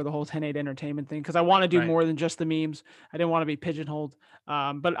that's where the whole 108 entertainment thing, because I want to do more than just the memes. I didn't want to be pigeonholed,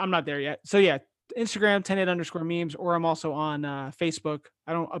 but I'm not there yet. So yeah, Instagram 108_memes, or I'm also on Facebook.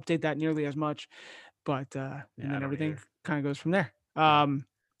 I don't update that nearly as much, but and then everything kind of goes from there.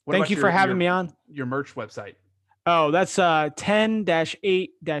 Thank you for having me on. Your merch website. Oh, that's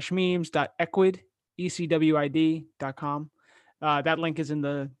 10-8-memes.ecwid.com. That link is in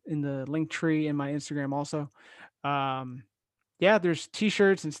the link tree in my Instagram also. Yeah, there's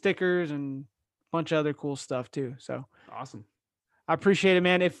t-shirts and stickers and a bunch of other cool stuff too. So awesome. I appreciate it,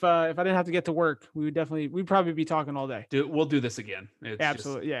 man. If I didn't have to get to work, we'd probably be talking all day. We'll do this again.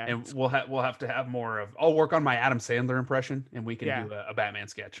 Absolutely. And we'll have to have more of, I'll work on my Adam Sandler impression and we can do a Batman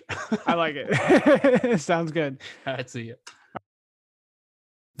sketch. I like it. Sounds good. All right, see you.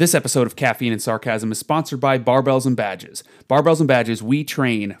 This episode of Caffeine and Sarcasm is sponsored by Barbells and Badges. Barbells and Badges, we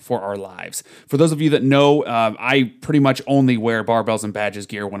train for our lives. For those of you that know, I pretty much only wear Barbells and Badges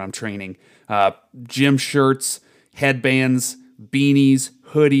gear when I'm training. Gym shirts, headbands, beanies,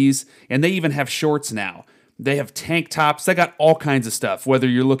 hoodies, and they even have shorts now. They have tank tops. They got all kinds of stuff, whether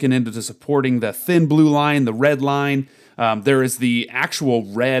you're looking into supporting the thin blue line, the red line. There is the actual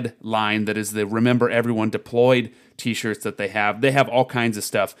red line that is the Remember Everyone Deployed t-shirts that they have. They have all kinds of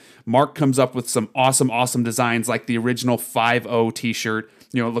stuff. Mark comes up with some awesome designs, like the original 5-0 t-shirt.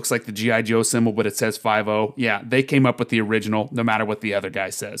 It looks like the G.I. Joe symbol, but it says 5-0. Yeah, they came up with the original, no matter what the other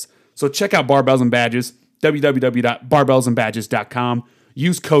guy says. So check out Barbells and Badges, www.barbellsandbadges.com.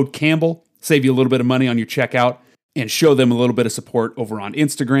 Use code Campbell, save you a little bit of money on your checkout, and show them a little bit of support over on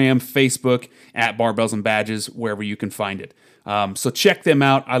Instagram, Facebook, at Barbells and Badges, wherever you can find it. So check them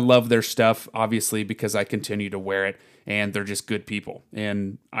out. I love their stuff, obviously, because I continue to wear it, and they're just good people.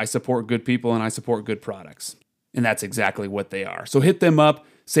 And I support good people, and I support good products. And that's exactly what they are. So hit them up,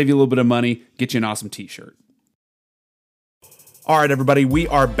 save you a little bit of money, get you an awesome t-shirt. All right, everybody, we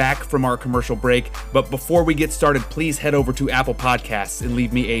are back from our commercial break. But before we get started, please head over to Apple Podcasts and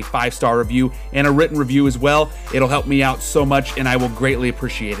leave me a 5-star review and a written review as well. It'll help me out so much, and I will greatly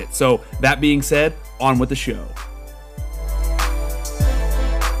appreciate it. So that being said, on with the show.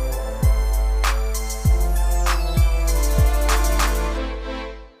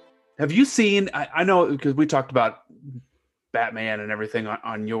 Have you seen, I know because we talked about Batman and everything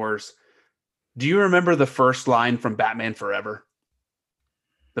on yours. Do you remember the first line from Batman Forever?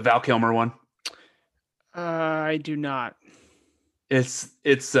 The Val Kilmer one? I do not. It's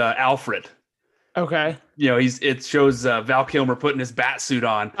Alfred. Okay. It shows Val Kilmer putting his bat suit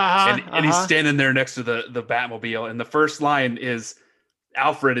on, and he's standing there next to the Batmobile. And the first line is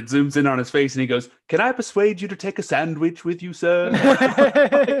Alfred. It zooms in on his face, and he goes, "Can I persuade you to take a sandwich with you, sir?"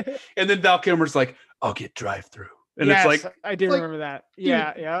 And then Val Kilmer's like, "I'll get drive-through." And yes, it's like, I do remember that.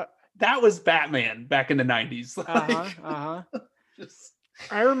 Yeah, dude, yeah. That was Batman back in the 90s.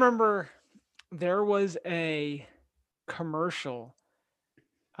 I remember there was a commercial.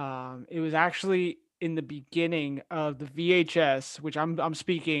 It was actually in the beginning of the VHS, which I'm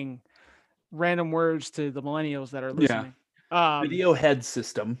speaking random words to the millennials that are Yeah. listening. Video head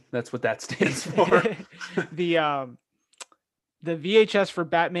system. That's what that stands for. the VHS for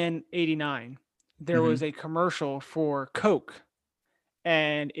Batman 89, there was a commercial for Coke,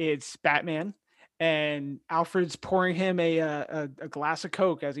 and it's Batman, and Alfred's pouring him a glass of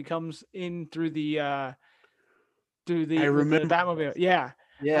Coke as he comes in through the I with the remember. Batmobile. Yeah.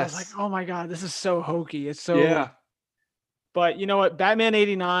 I was like, Yes. oh my God, this is so hokey. It's so, Yeah. but you know what? Batman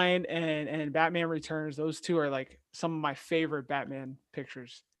 89 and Batman Returns, those two are like some of my favorite Batman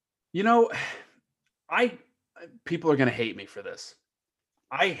pictures. You know, people are gonna hate me for this.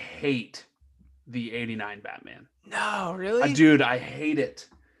 I hate the 89 Batman. No, really? Dude, I hate it.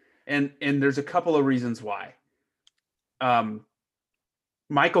 And there's a couple of reasons why.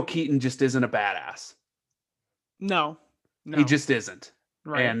 Michael Keaton just isn't a badass. No. He just isn't.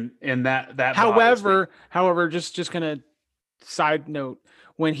 Right. And that however, just gonna side note,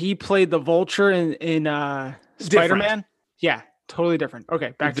 when he played the Vulture in Spider-Man, yeah, totally different.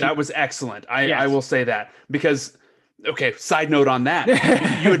 Okay, back to that was excellent. I will say that because side note on that.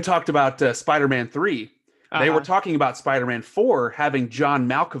 You had talked about Spider-Man 3. They were talking about Spider-Man 4 having John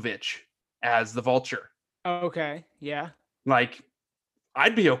Malkovich as the Vulture. Okay, yeah. Like,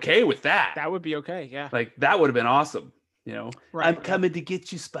 I'd be okay with that. That would be okay, yeah. Like, that would have been awesome. You know, right, I'm coming to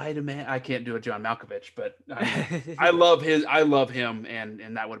get you, Spider-Man. I can't do a John Malkovich, but I love him,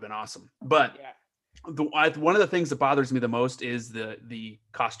 and that would have been awesome. But one of the things that bothers me the most is the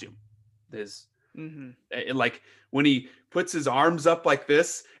costume. Like when he puts his arms up like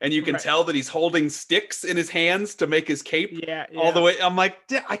this, and you can tell that he's holding sticks in his hands to make his cape. All the way. I'm like,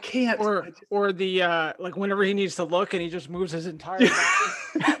 I can't. Or the like whenever he needs to look, and he just moves his entire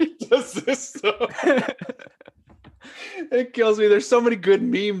body. He does this. It kills me. There's so many good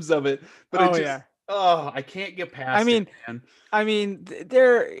memes of it, but I can't get past it, man. I mean,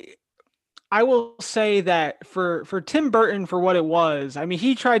 I will say that for Tim Burton, for what it was, I mean,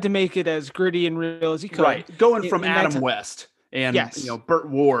 he tried to make it as gritty and real as he could. Right. Going from Adam West and Burt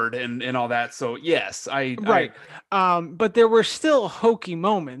Ward and all that. So yes, but there were still hokey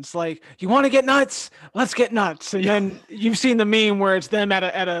moments. Like, you want to get nuts? Let's get nuts. And then you've seen the meme where it's them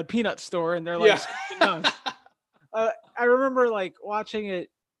at a peanut store and they're like, nuts. I remember like watching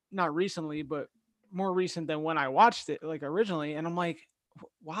it, not recently, but more recent than when I watched it like originally. And I'm like,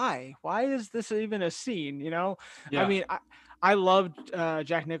 why is this even a scene? You know, I mean, I loved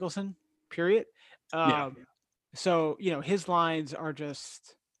Jack Nicholson, period. So, you know, his lines are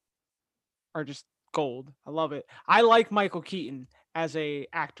just gold. I love it. I like Michael Keaton as a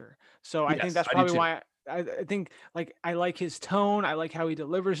actor. So I think that's probably why I think, like, I like his tone. I like how he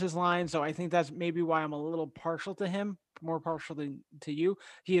delivers his lines. So I think that's maybe why I'm a little partial to him, more partial to you.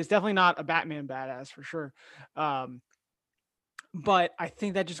 He is definitely not a Batman badass for sure. But I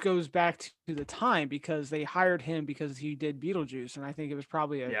think that just goes back to the time, because they hired him because he did Beetlejuice. And I think it was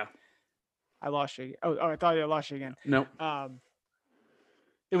probably I lost you. Oh, I thought I lost you again. No.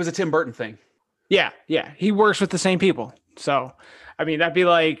 It was a Tim Burton thing. Yeah. He works with the same people. So, I mean, that'd be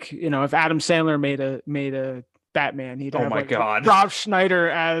like, you know, if Adam Sandler made a Batman, he'd have God, Rob Schneider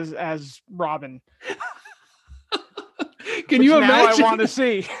as Robin. Can you imagine? Now I want to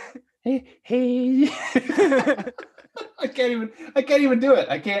see. Hey. I can't even do it.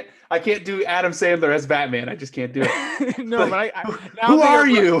 I can't do Adam Sandler as Batman. I just can't do it. No, but who are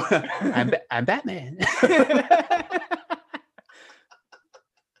you? I'm Batman.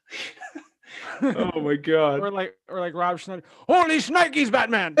 Oh my God. Or like Rob Schneider. Holy Shnikes,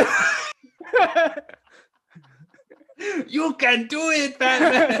 Batman. You can do it,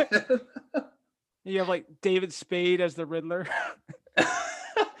 Batman. You have like David Spade as the Riddler.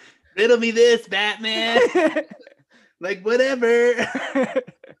 Riddle me this, Batman. Like, whatever.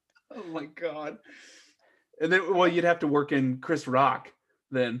 Oh my God. And then, well, you'd have to work in Chris Rock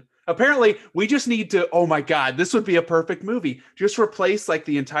then. Apparently, we just need to, oh my God, this would be a perfect movie. Just replace like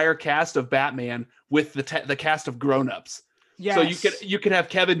the entire cast of Batman with the cast of grown-ups. Yes. So you could have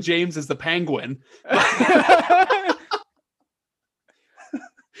Kevin James as the Penguin.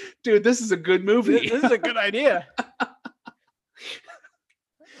 Dude, this is a good movie. This is a good idea.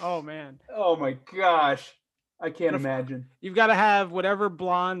 Oh man. Oh my gosh. I can't imagine. You've got to have whatever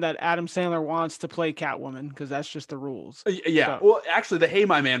blonde that Adam Sandler wants to play Catwoman, because that's just the rules. Yeah. So. Well, actually, the Hey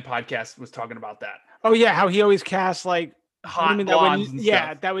My Man podcast was talking about that. Oh yeah, how he always casts like hot blondes and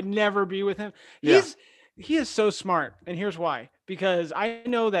stuff. That would never be with him. He is so smart, and here's why. Because I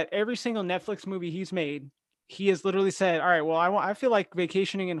know that every single Netflix movie he's made, he has literally said, all right, well, I feel like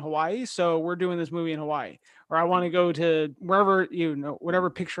vacationing in Hawaii, so we're doing this movie in Hawaii, or I want to go to wherever, whatever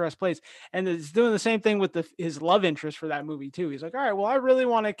picturesque place. And it's doing the same thing with his love interest for that movie too. He's like, all right, well, I really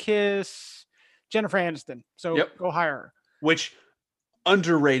want to kiss Jennifer Aniston, so go hire her. Which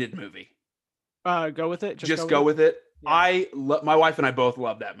underrated movie. Go with it. Just go with it. Yeah. My wife and I both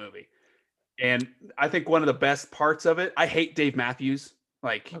love that movie. And I think one of the best parts of it, I hate Dave Matthews.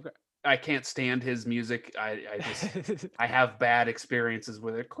 Like, I can't stand his music. I just, I have bad experiences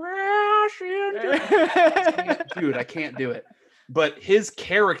with it. Crash into dude, I can't do it. But his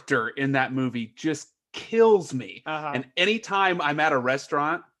character in that movie just kills me. And anytime I'm at a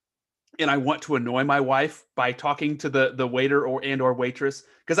restaurant and I want to annoy my wife by talking to the waiter or waitress,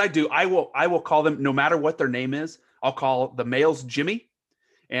 because I will call them, no matter what their name is, I'll call the males Jimmy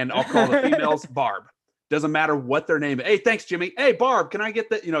and I'll call the females Barb. Doesn't matter what their name is. Hey, thanks, Jimmy. Hey, Barb, can I get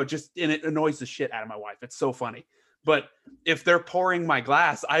that? And it annoys the shit out of my wife. It's so funny. But if they're pouring my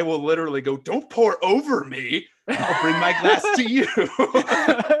glass, I will literally go, don't pour over me. I'll bring my glass to you.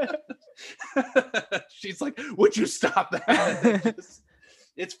 She's like, would you stop that?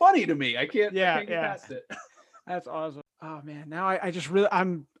 It's funny to me. I can't get past it. That's awesome. Oh man, now I just really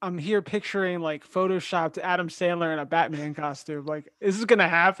I'm here picturing like photoshopped Adam Sandler in a Batman costume. Like, this is gonna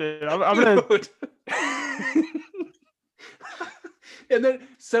happen. I'm gonna. And then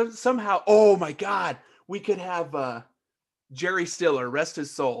somehow, oh my God, we could have Jerry Stiller, rest his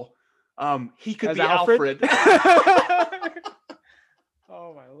soul. He could be Alfred.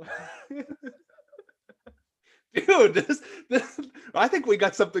 Oh my Lord. Dude, this I think we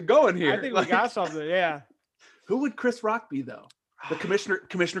got something going here. I think we got something, yeah. Who would Chris Rock be though? The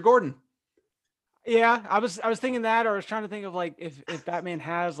Commissioner Gordon. Yeah, I was thinking that, or I was trying to think of like if Batman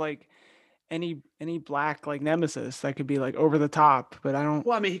has like any black like nemesis that could be like over the top, but I don't.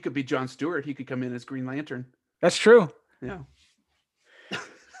 Well, I mean, he could be Jon Stewart. He could come in as Green Lantern. That's true. Yeah.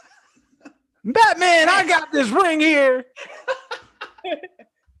 Batman, I got this ring here.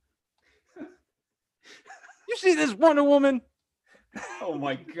 You see this Wonder Woman? Oh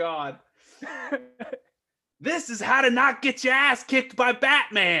my God. This is how to not get your ass kicked by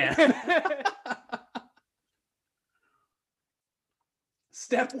Batman.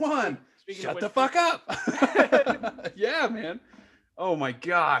 Step 1, shut the fuck up. Yeah, man. Oh my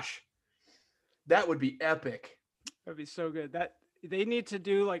gosh. That would be epic. That'd be so good. That they need to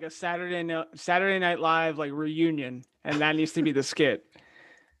do like a Saturday Night Live like reunion, and that needs to be the skit.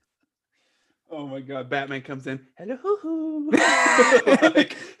 Oh my God! Batman comes in. Hello,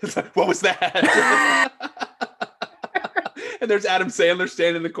 like, what was that? And there's Adam Sandler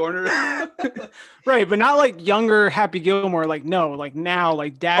standing in the corner. Right, but not like younger Happy Gilmore. Like no, like now,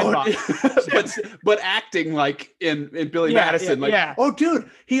 like dad bod. but acting like in Billy Madison. Oh, dude,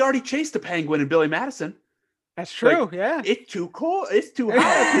 he already chased a penguin in Billy Madison. That's true. Like, yeah. It's too cold. It's too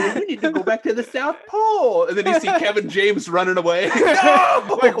hot. We need to go back to the South Pole. And then you see Kevin James running away.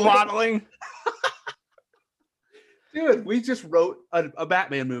 No! Like waddling. Dude, we just wrote a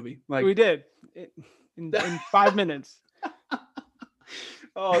Batman movie. Like we did in 5 minutes.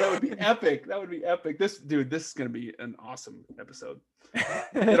 Oh, that would be epic. That would be epic. This is going to be an awesome episode.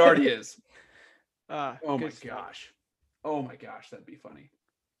 It already is. Oh my gosh. Oh my gosh, that'd be funny.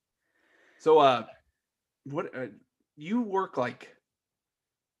 So, what you work like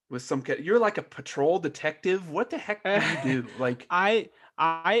with some kid? You're like a patrol detective. What the heck do you do? Like, I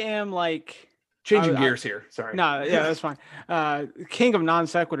am like changing gears here. Sorry. No, yeah, that's fine. King of non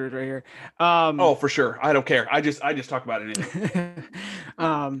sequiturs right here. Oh, for sure. I don't care. I just talk about anything.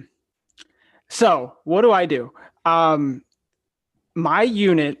 So what do? My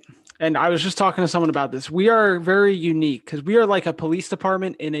unit, and I was just talking to someone about this. We are very unique because we are like a police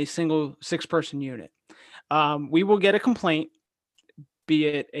department in a single 6-person unit. We will get a complaint, be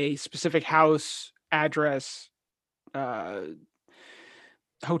it a specific house, address,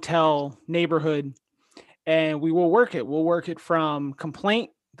 hotel, neighborhood, and we will work it. We'll work it from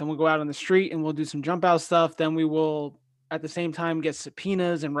complaint, then we'll go out on the street and we'll do some jump out stuff. Then we will at the same time get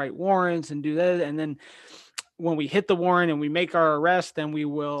subpoenas and write warrants and do that. And then when we hit the warrant and we make our arrest, then we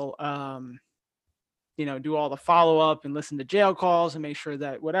will do all the follow-up and listen to jail calls and make sure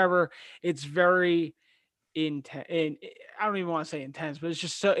that whatever. It's very intense. I don't even want to say intense, but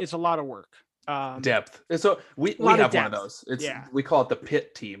it's a lot of work. Depth. And so we have one of those. We call it the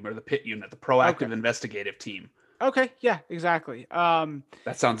PIT team or the PIT unit, the proactive investigative team. Okay. Yeah, exactly.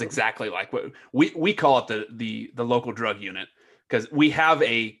 That sounds exactly like what we call it the local drug unit, because we have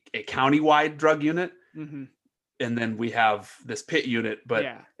a county-wide drug unit. Mm-hmm. And then we have this PIT unit, but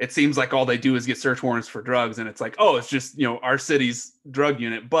it seems like all they do is get search warrants for drugs. And it's like, oh, it's just, our city's drug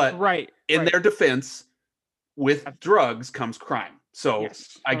unit. But in their defense, with drugs comes crime. So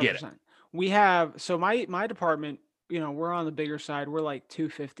Yes, I get it. 100%. We have so my department, we're on the bigger side. We're like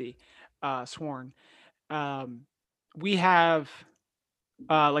 250 sworn. Um we have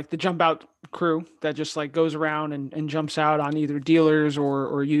like the jump out crew that just like goes around and jumps out on either dealers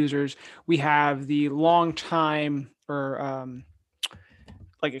or users. We have the long time or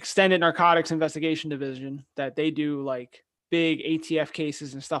like extended narcotics investigation division that they do like big ATF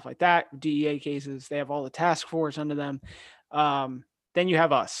cases and stuff like that, DEA cases. They have all the task force under them. Then you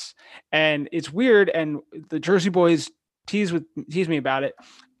have us, and it's weird. And the Jersey Boys tease me about it.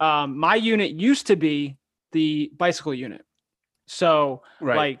 My unit used to be the bicycle unit, so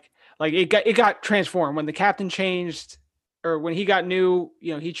Right. like it got transformed when the captain changed or when he got new.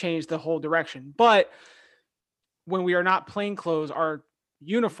 He changed the whole direction. But when we are not plain clothes, our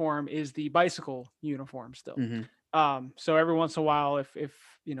uniform is the bicycle uniform still. Mm-hmm. So every once in a while, if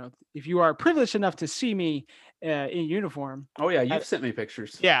you are privileged enough to see me in uniform, Oh yeah, you've sent me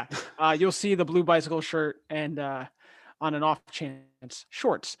pictures. yeah, you'll see the blue bicycle shirt and on an off chance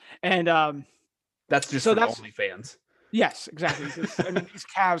shorts. And that's just so for that's OnlyFans. yes, exactly. I mean, these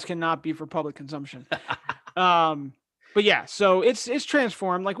calves cannot be for public consumption. But yeah, so it's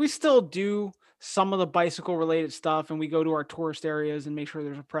transformed. Like we still do some of the bicycle related stuff, and we go to our tourist areas and make sure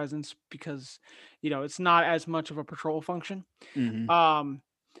there's a presence because it's not as much of a patrol function. Mm-hmm.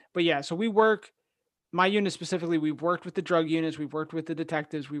 But yeah, so we work. My unit specifically, we've worked with the drug units, we've worked with the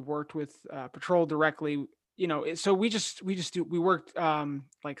detectives, we've worked with patrol directly. So we worked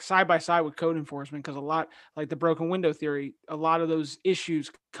like side by side with code enforcement because a lot like the broken window theory, a lot of those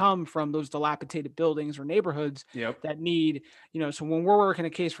issues come from those dilapidated buildings or neighborhoods Yep. that need, so when we're working a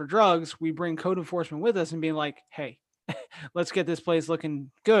case for drugs, we bring code enforcement with us and being like, hey, let's get this place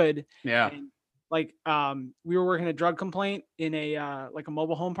looking good. Yeah. And like we were working a drug complaint in a like a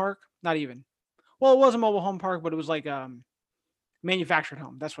mobile home park, not even. Well, it was a mobile home park, but it was like manufactured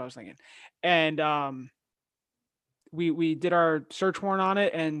home. That's what I was thinking. And we did our search warrant on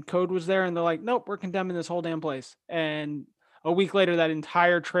it, and code was there, and they're like, nope, we're condemning this whole damn place. And a week later, that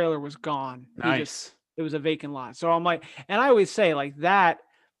entire trailer was gone. Nice. It was a vacant lot. So I'm like, and I always say like that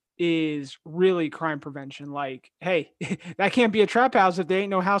is really crime prevention. Like, hey, that can't be a trap house if there ain't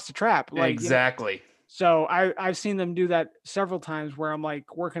no house to trap. Like exactly. So I've seen them do that several times where I'm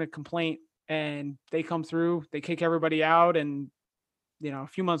like working a complaint and they come through, they kick everybody out, and a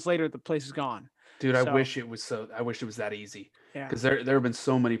few months later the place is gone. Dude, I wish it was that easy. Yeah. Because there have been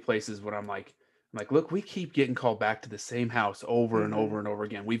so many places where I'm like, look, we keep getting called back to the same house over and over and over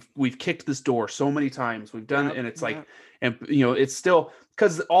again. We've kicked this door so many times. We've done it, and it's like, and it's still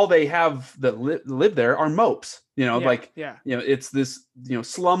because all they have that live there are mopes. It's this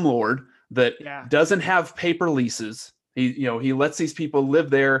slumlord that doesn't have paper leases. He lets these people live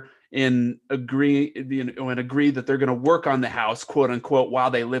there and agree that they're going to work on the house, quote unquote,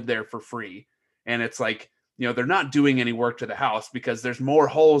 while they live there for free. And it's like, they're not doing any work to the house because there's more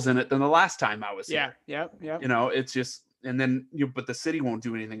holes in it than the last time I was here. Yeah. It's just, and then but the city won't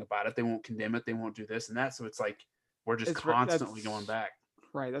do anything about it. They won't condemn it. They won't do this and that. So it's like, we're just constantly going back.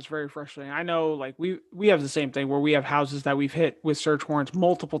 Right. That's very frustrating. I know, like we have the same thing where we have houses that we've hit with search warrants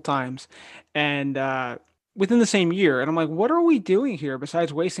multiple times and, within the same year. And I'm like, what are we doing here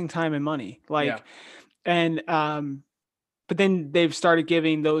besides wasting time and money? But then they've started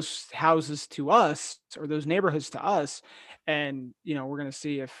giving those houses to us or those neighborhoods to us. And, we're going to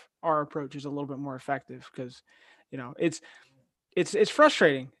see if our approach is a little bit more effective because, it's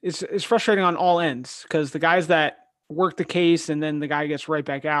frustrating. It's frustrating on all ends because the guys that work the case and then the guy gets right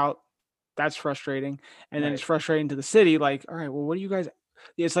back out, that's frustrating. And then it's frustrating to the city. Like, all right, well, what do you guys,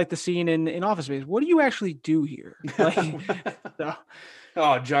 it's like the scene in Office Space. What do you actually do here?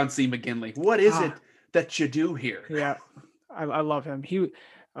 Oh, John C. McGinley. What is it that you do here? Yeah. I love him.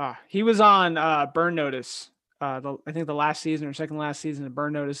 He was on Burn Notice. I think the last season or second last season of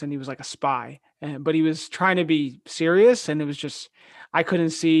Burn Notice, and he was like a spy. But he was trying to be serious, and it was just I couldn't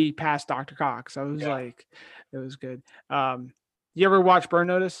see past Dr. Cox. I was like, it was good. You ever watch Burn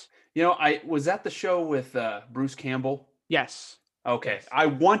Notice? I was at the show with Bruce Campbell. Yes. Okay, I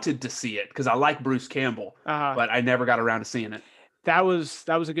wanted to see it because I like Bruce Campbell, but I never got around to seeing it. That was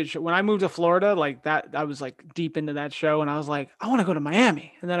a good show. When I moved to Florida, like that, I was like deep into that show, and I was like, I want to go to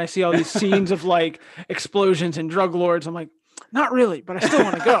Miami. And then I see all these scenes of like explosions and drug lords. I'm like, not really, but I still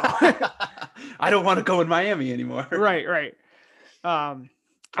want to go. I don't want to go in Miami anymore. Right. I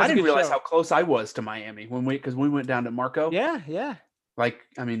didn't realize how close I was to Miami because we went down to Marco. Yeah. Like,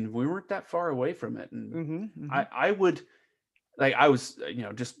 I mean, we weren't that far away from it, and Mm-hmm. I would. Like I was,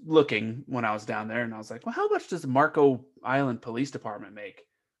 just looking when I was down there, and I was like, "Well, how much does the Marco Island Police Department make?"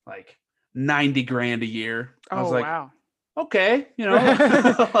 Like, $90 grand a year. I was Oh like, wow. okay,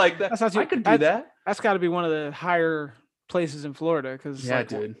 like that. That's not too, I could do that. That's got to be one of the higher places in Florida because Yeah, like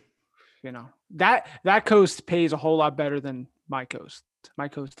dude. that coast pays a whole lot better than my coast. My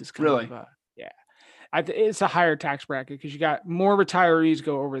coast is kind Really? of yeah. It's a higher tax bracket because you got more retirees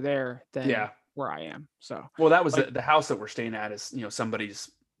go over there than where I am. So well, that was like, the house that we're staying at is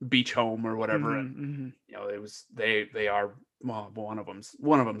somebody's beach home or whatever, and it was they are well, one of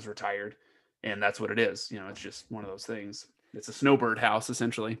them's retired, and that's what it is. It's just one of those things. It's a snowbird house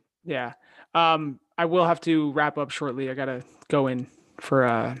essentially. Yeah. I will have to wrap up shortly. I gotta go in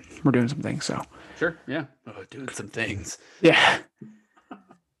for we're doing some things. So Sure. Yeah. Oh, doing some things. yeah.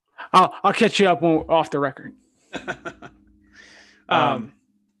 I'll catch you up off the record. Go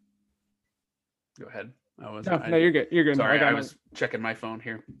ahead. No, you're good. You're good. Sorry, I was checking my phone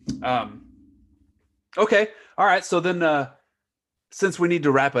here. Okay. All right. So then, since we need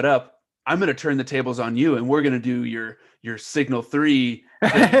to wrap it up, I'm going to turn the tables on you, and we're going to do your Signal 3.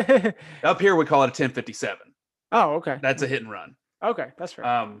 Up here, we call it a 1057. Oh, okay. That's a hit and run. Okay, that's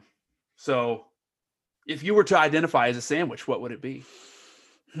fair. So if you were to identify as a sandwich, what would it be?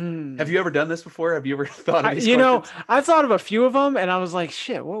 Have you ever done this before? Have you ever thought of these questions? I thought of a few of them, and I was like,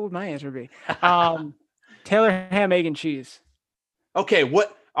 shit, what would my answer be? Taylor ham, egg, and cheese. Okay,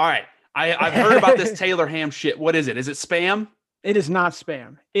 what? All right. I've heard about this Taylor ham shit. What is it? Is it Spam? It is not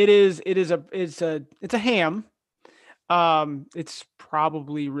Spam. It's a ham. It's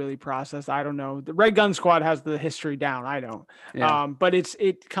probably really processed. I don't know. The Red Gun Squad has the history down. I don't. Yeah. But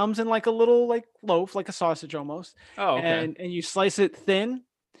it comes in like a little like loaf, like a sausage almost. Oh, okay. And you slice it thin,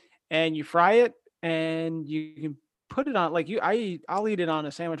 and you fry it, and you can put it on I'll eat it on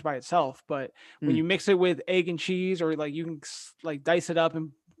a sandwich by itself. But when you mix it with egg and cheese, or like you can like dice it up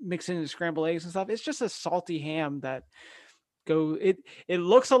and mix it into scrambled eggs and stuff, it's just a salty ham that it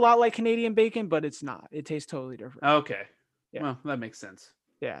looks a lot like Canadian bacon, but it's not. It tastes totally different. Okay. Yeah. Well, that makes sense.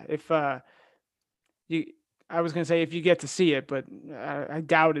 Yeah. If I was gonna say if you get to see it, but I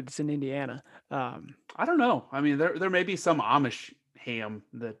doubt it's in Indiana. I don't know. I mean, there may be some Amish ham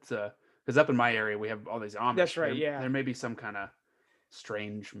that because up in my area we have all these Amish. That's right. There may be some kind of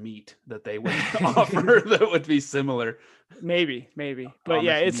strange meat that they would offer that would be similar. Maybe. But Amish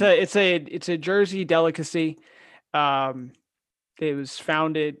yeah, it's a Jersey delicacy. It was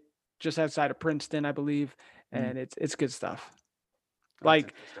founded just outside of Princeton, I believe, and it's good stuff.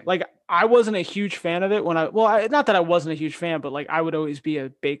 Like I wasn't a huge fan of it when not that I wasn't a huge fan, but like I would always be a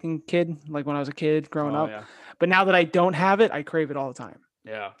bacon kid, like when I was a kid growing up. Yeah. But now that I don't have it, I crave it all the time.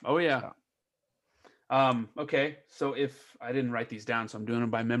 Yeah. Oh yeah. Okay. So if I didn't write these down, so I'm doing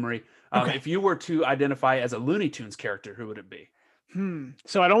them by memory. Okay. If you were to identify as a Looney Tunes character, who would it be?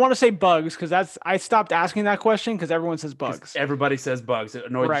 So I don't want to say Bugs because I stopped asking that question because everyone says Bugs. Everybody says Bugs. It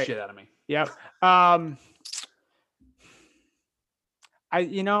annoyed the shit out of me. Yep.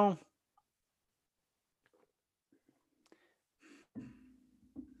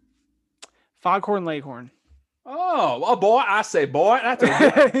 Foghorn Leghorn. Oh, boy! I say boy. That's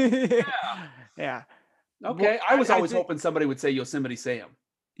a yeah. Okay, I was always hoping somebody would say Yosemite Sam.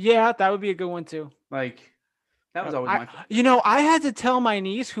 Yeah, that would be a good one too. Like that was always my favorite. I had to tell my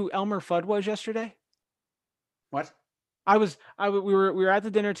niece who Elmer Fudd was yesterday. What? We were at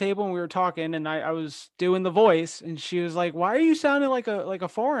the dinner table and we were talking and I was doing the voice and she was like, "Why are you sounding like a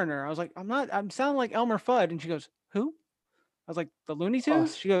foreigner?" I was like, I'm sounding like Elmer Fudd. And she goes, "Who?" I was like, "The Looney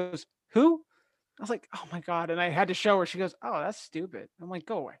Tunes?" She goes, "Who?" I was like, "Oh my God." And I had to show her. She goes, "Oh, that's stupid." I'm like,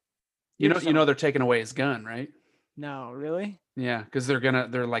 "Go away." You know they're taking away his gun, right? No, really? Yeah, because they're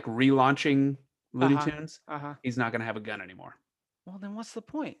like relaunching Looney Tunes. Uh-huh. He's not gonna have a gun anymore. Well, then what's the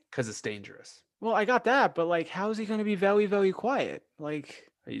point? Because it's dangerous. Well, I got that, but like, how is he going to be very, very quiet? Like,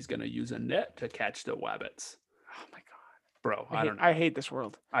 he's gonna use a net to catch the wabbits. Oh my God, bro! I don't know. I hate this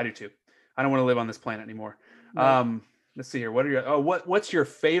world. I do too. I don't want to live on this planet anymore. No. Let's see here. What's your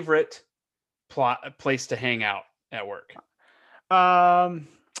favorite place to hang out at work?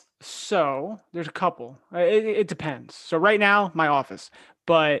 So there's a couple. It depends. So right now, my office.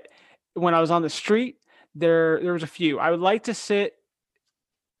 But when I was on the street, there was a few. I would like to sit.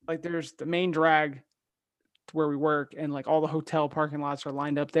 Like there's the main drag where we work, and like all the hotel parking lots are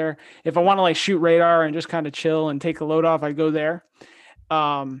lined up there. If I want to like shoot radar and just kind of chill and take the load off, I'd go there.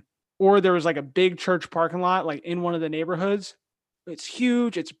 Or there was like a big church parking lot, like in one of the neighborhoods. It's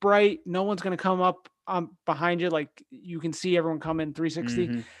huge. It's bright. No one's gonna come up behind you. Like you can see everyone coming 360.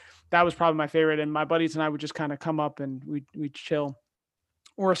 Mm-hmm. That was probably my favorite. And my buddies and I would just kind of come up and we'd chill.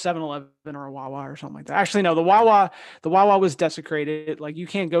 Or a 7-Eleven or a Wawa or something like that. Actually, no, the Wawa was desecrated. Like you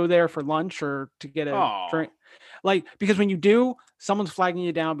can't go there for lunch or to get a drink. Like, because when you do, someone's flagging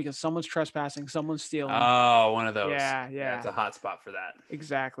you down because someone's trespassing, someone's stealing. Oh, one of those. Yeah. It's a hot spot for that.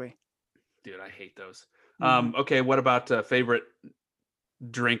 Exactly. Dude, I hate those. Mhm. Okay, what about favorite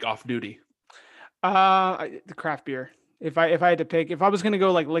drink off duty? The craft beer. If I had to pick, if I was gonna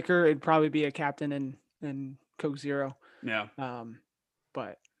go like liquor, it'd probably be a Captain and Coke Zero. Yeah.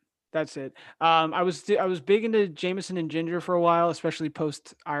 But that's it. I was big into Jameson and ginger for a while, especially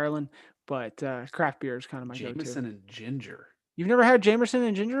post Ireland. But craft beer is kind of my go-to. Jameson and ginger. You've never had Jameson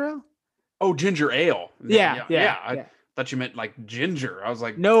and ginger ale? Oh, ginger ale. Yeah. I thought you meant like ginger. I was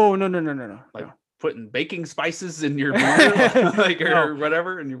like, No. Like putting baking spices in your beer, like or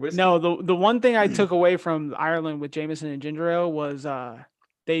whatever, in your whiskey. No, the one thing I took away from Ireland with Jameson and ginger ale was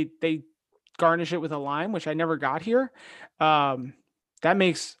they garnish it with a lime, which I never got here. That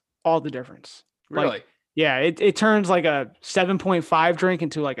makes all the difference. Really? Like, yeah, it turns like a 7.5 drink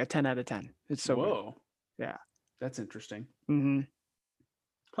into like a 10 out of 10. It's so Whoa. good. Yeah. That's interesting. Mm-hmm.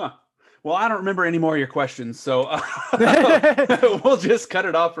 Huh. Well, I don't remember any more of your questions, so we'll just cut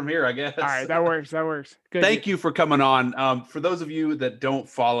it off from here, I guess. All right, that works. Good. Thank you for coming on. For those of you that don't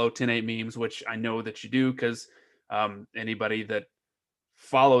follow 10-8 Memes, which I know that you do, because anybody that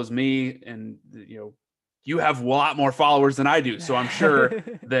follows me, and you have a lot more followers than I do, so I'm sure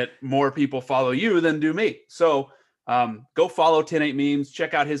that more people follow you than do me. So go follow 10-8 Memes.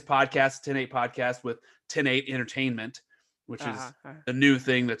 Check out his podcast, 10-8 Podcast with 10-8 Entertainment, which is the new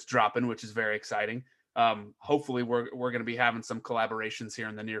thing that's dropping, which is very exciting. Hopefully we're going to be having some collaborations here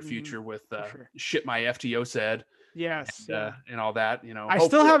in the near future with Shit My FTO Said. Yes. And all that, I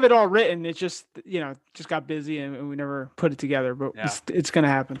still have it all written. It's just, just got busy and we never put it together, but it's going to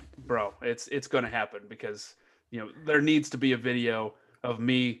happen. Bro, it's going to happen because, there needs to be a video of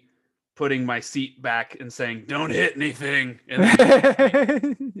me putting my seat back and saying, "Don't hit anything." And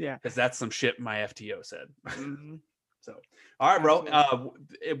yeah. Because that's some shit my FTO said. Mm-hmm. So, all right, bro.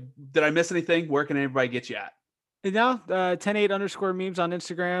 Did I miss anything? Where can everybody get you at? No, 10-8 _memes on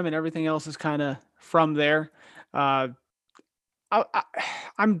Instagram, and everything else is kind of from there. I'm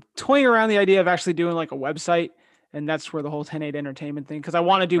toying around the idea of actually doing like a website, and that's where the whole 10-8 entertainment thing, because I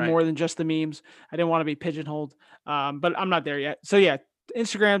want to do more than just the memes. I didn't want to be pigeonholed, but I'm not there yet. So yeah,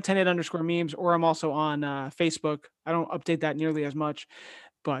 Instagram 10-8 _memes, or I'm also on Facebook. I don't update that nearly as much,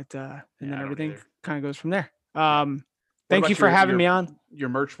 but and then everything kind of goes from there. Thank you for having me on. Your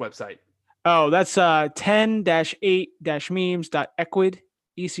merch website. Oh, that's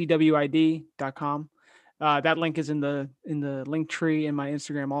 10-8-memes.ecwid.com. That link is in the link tree in my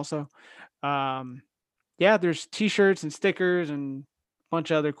Instagram also. There's t-shirts and stickers and a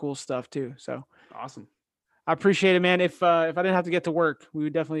bunch of other cool stuff too. So awesome. I appreciate it, man. If I didn't have to get to work,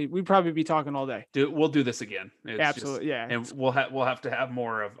 we'd probably be talking all day. We'll do this again. Absolutely. And we'll have to have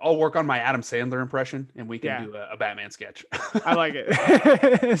more of, I'll work on my Adam Sandler impression and we can do a Batman sketch. I like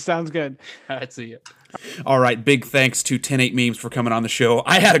it. Sounds good. All right, see you. All right. Big thanks to 10-8 Memes for coming on the show.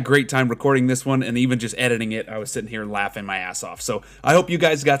 I had a great time recording this one, and even just editing it, I was sitting here laughing my ass off. So I hope you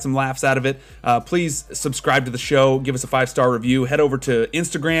guys got some laughs out of it. Please subscribe to the show. Give us a 5-star review. Head over to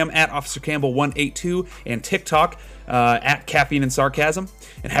Instagram at Officer Campbell 182 and TikTok at Caffeine and Sarcasm.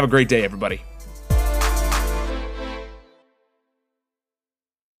 And have a great day, everybody.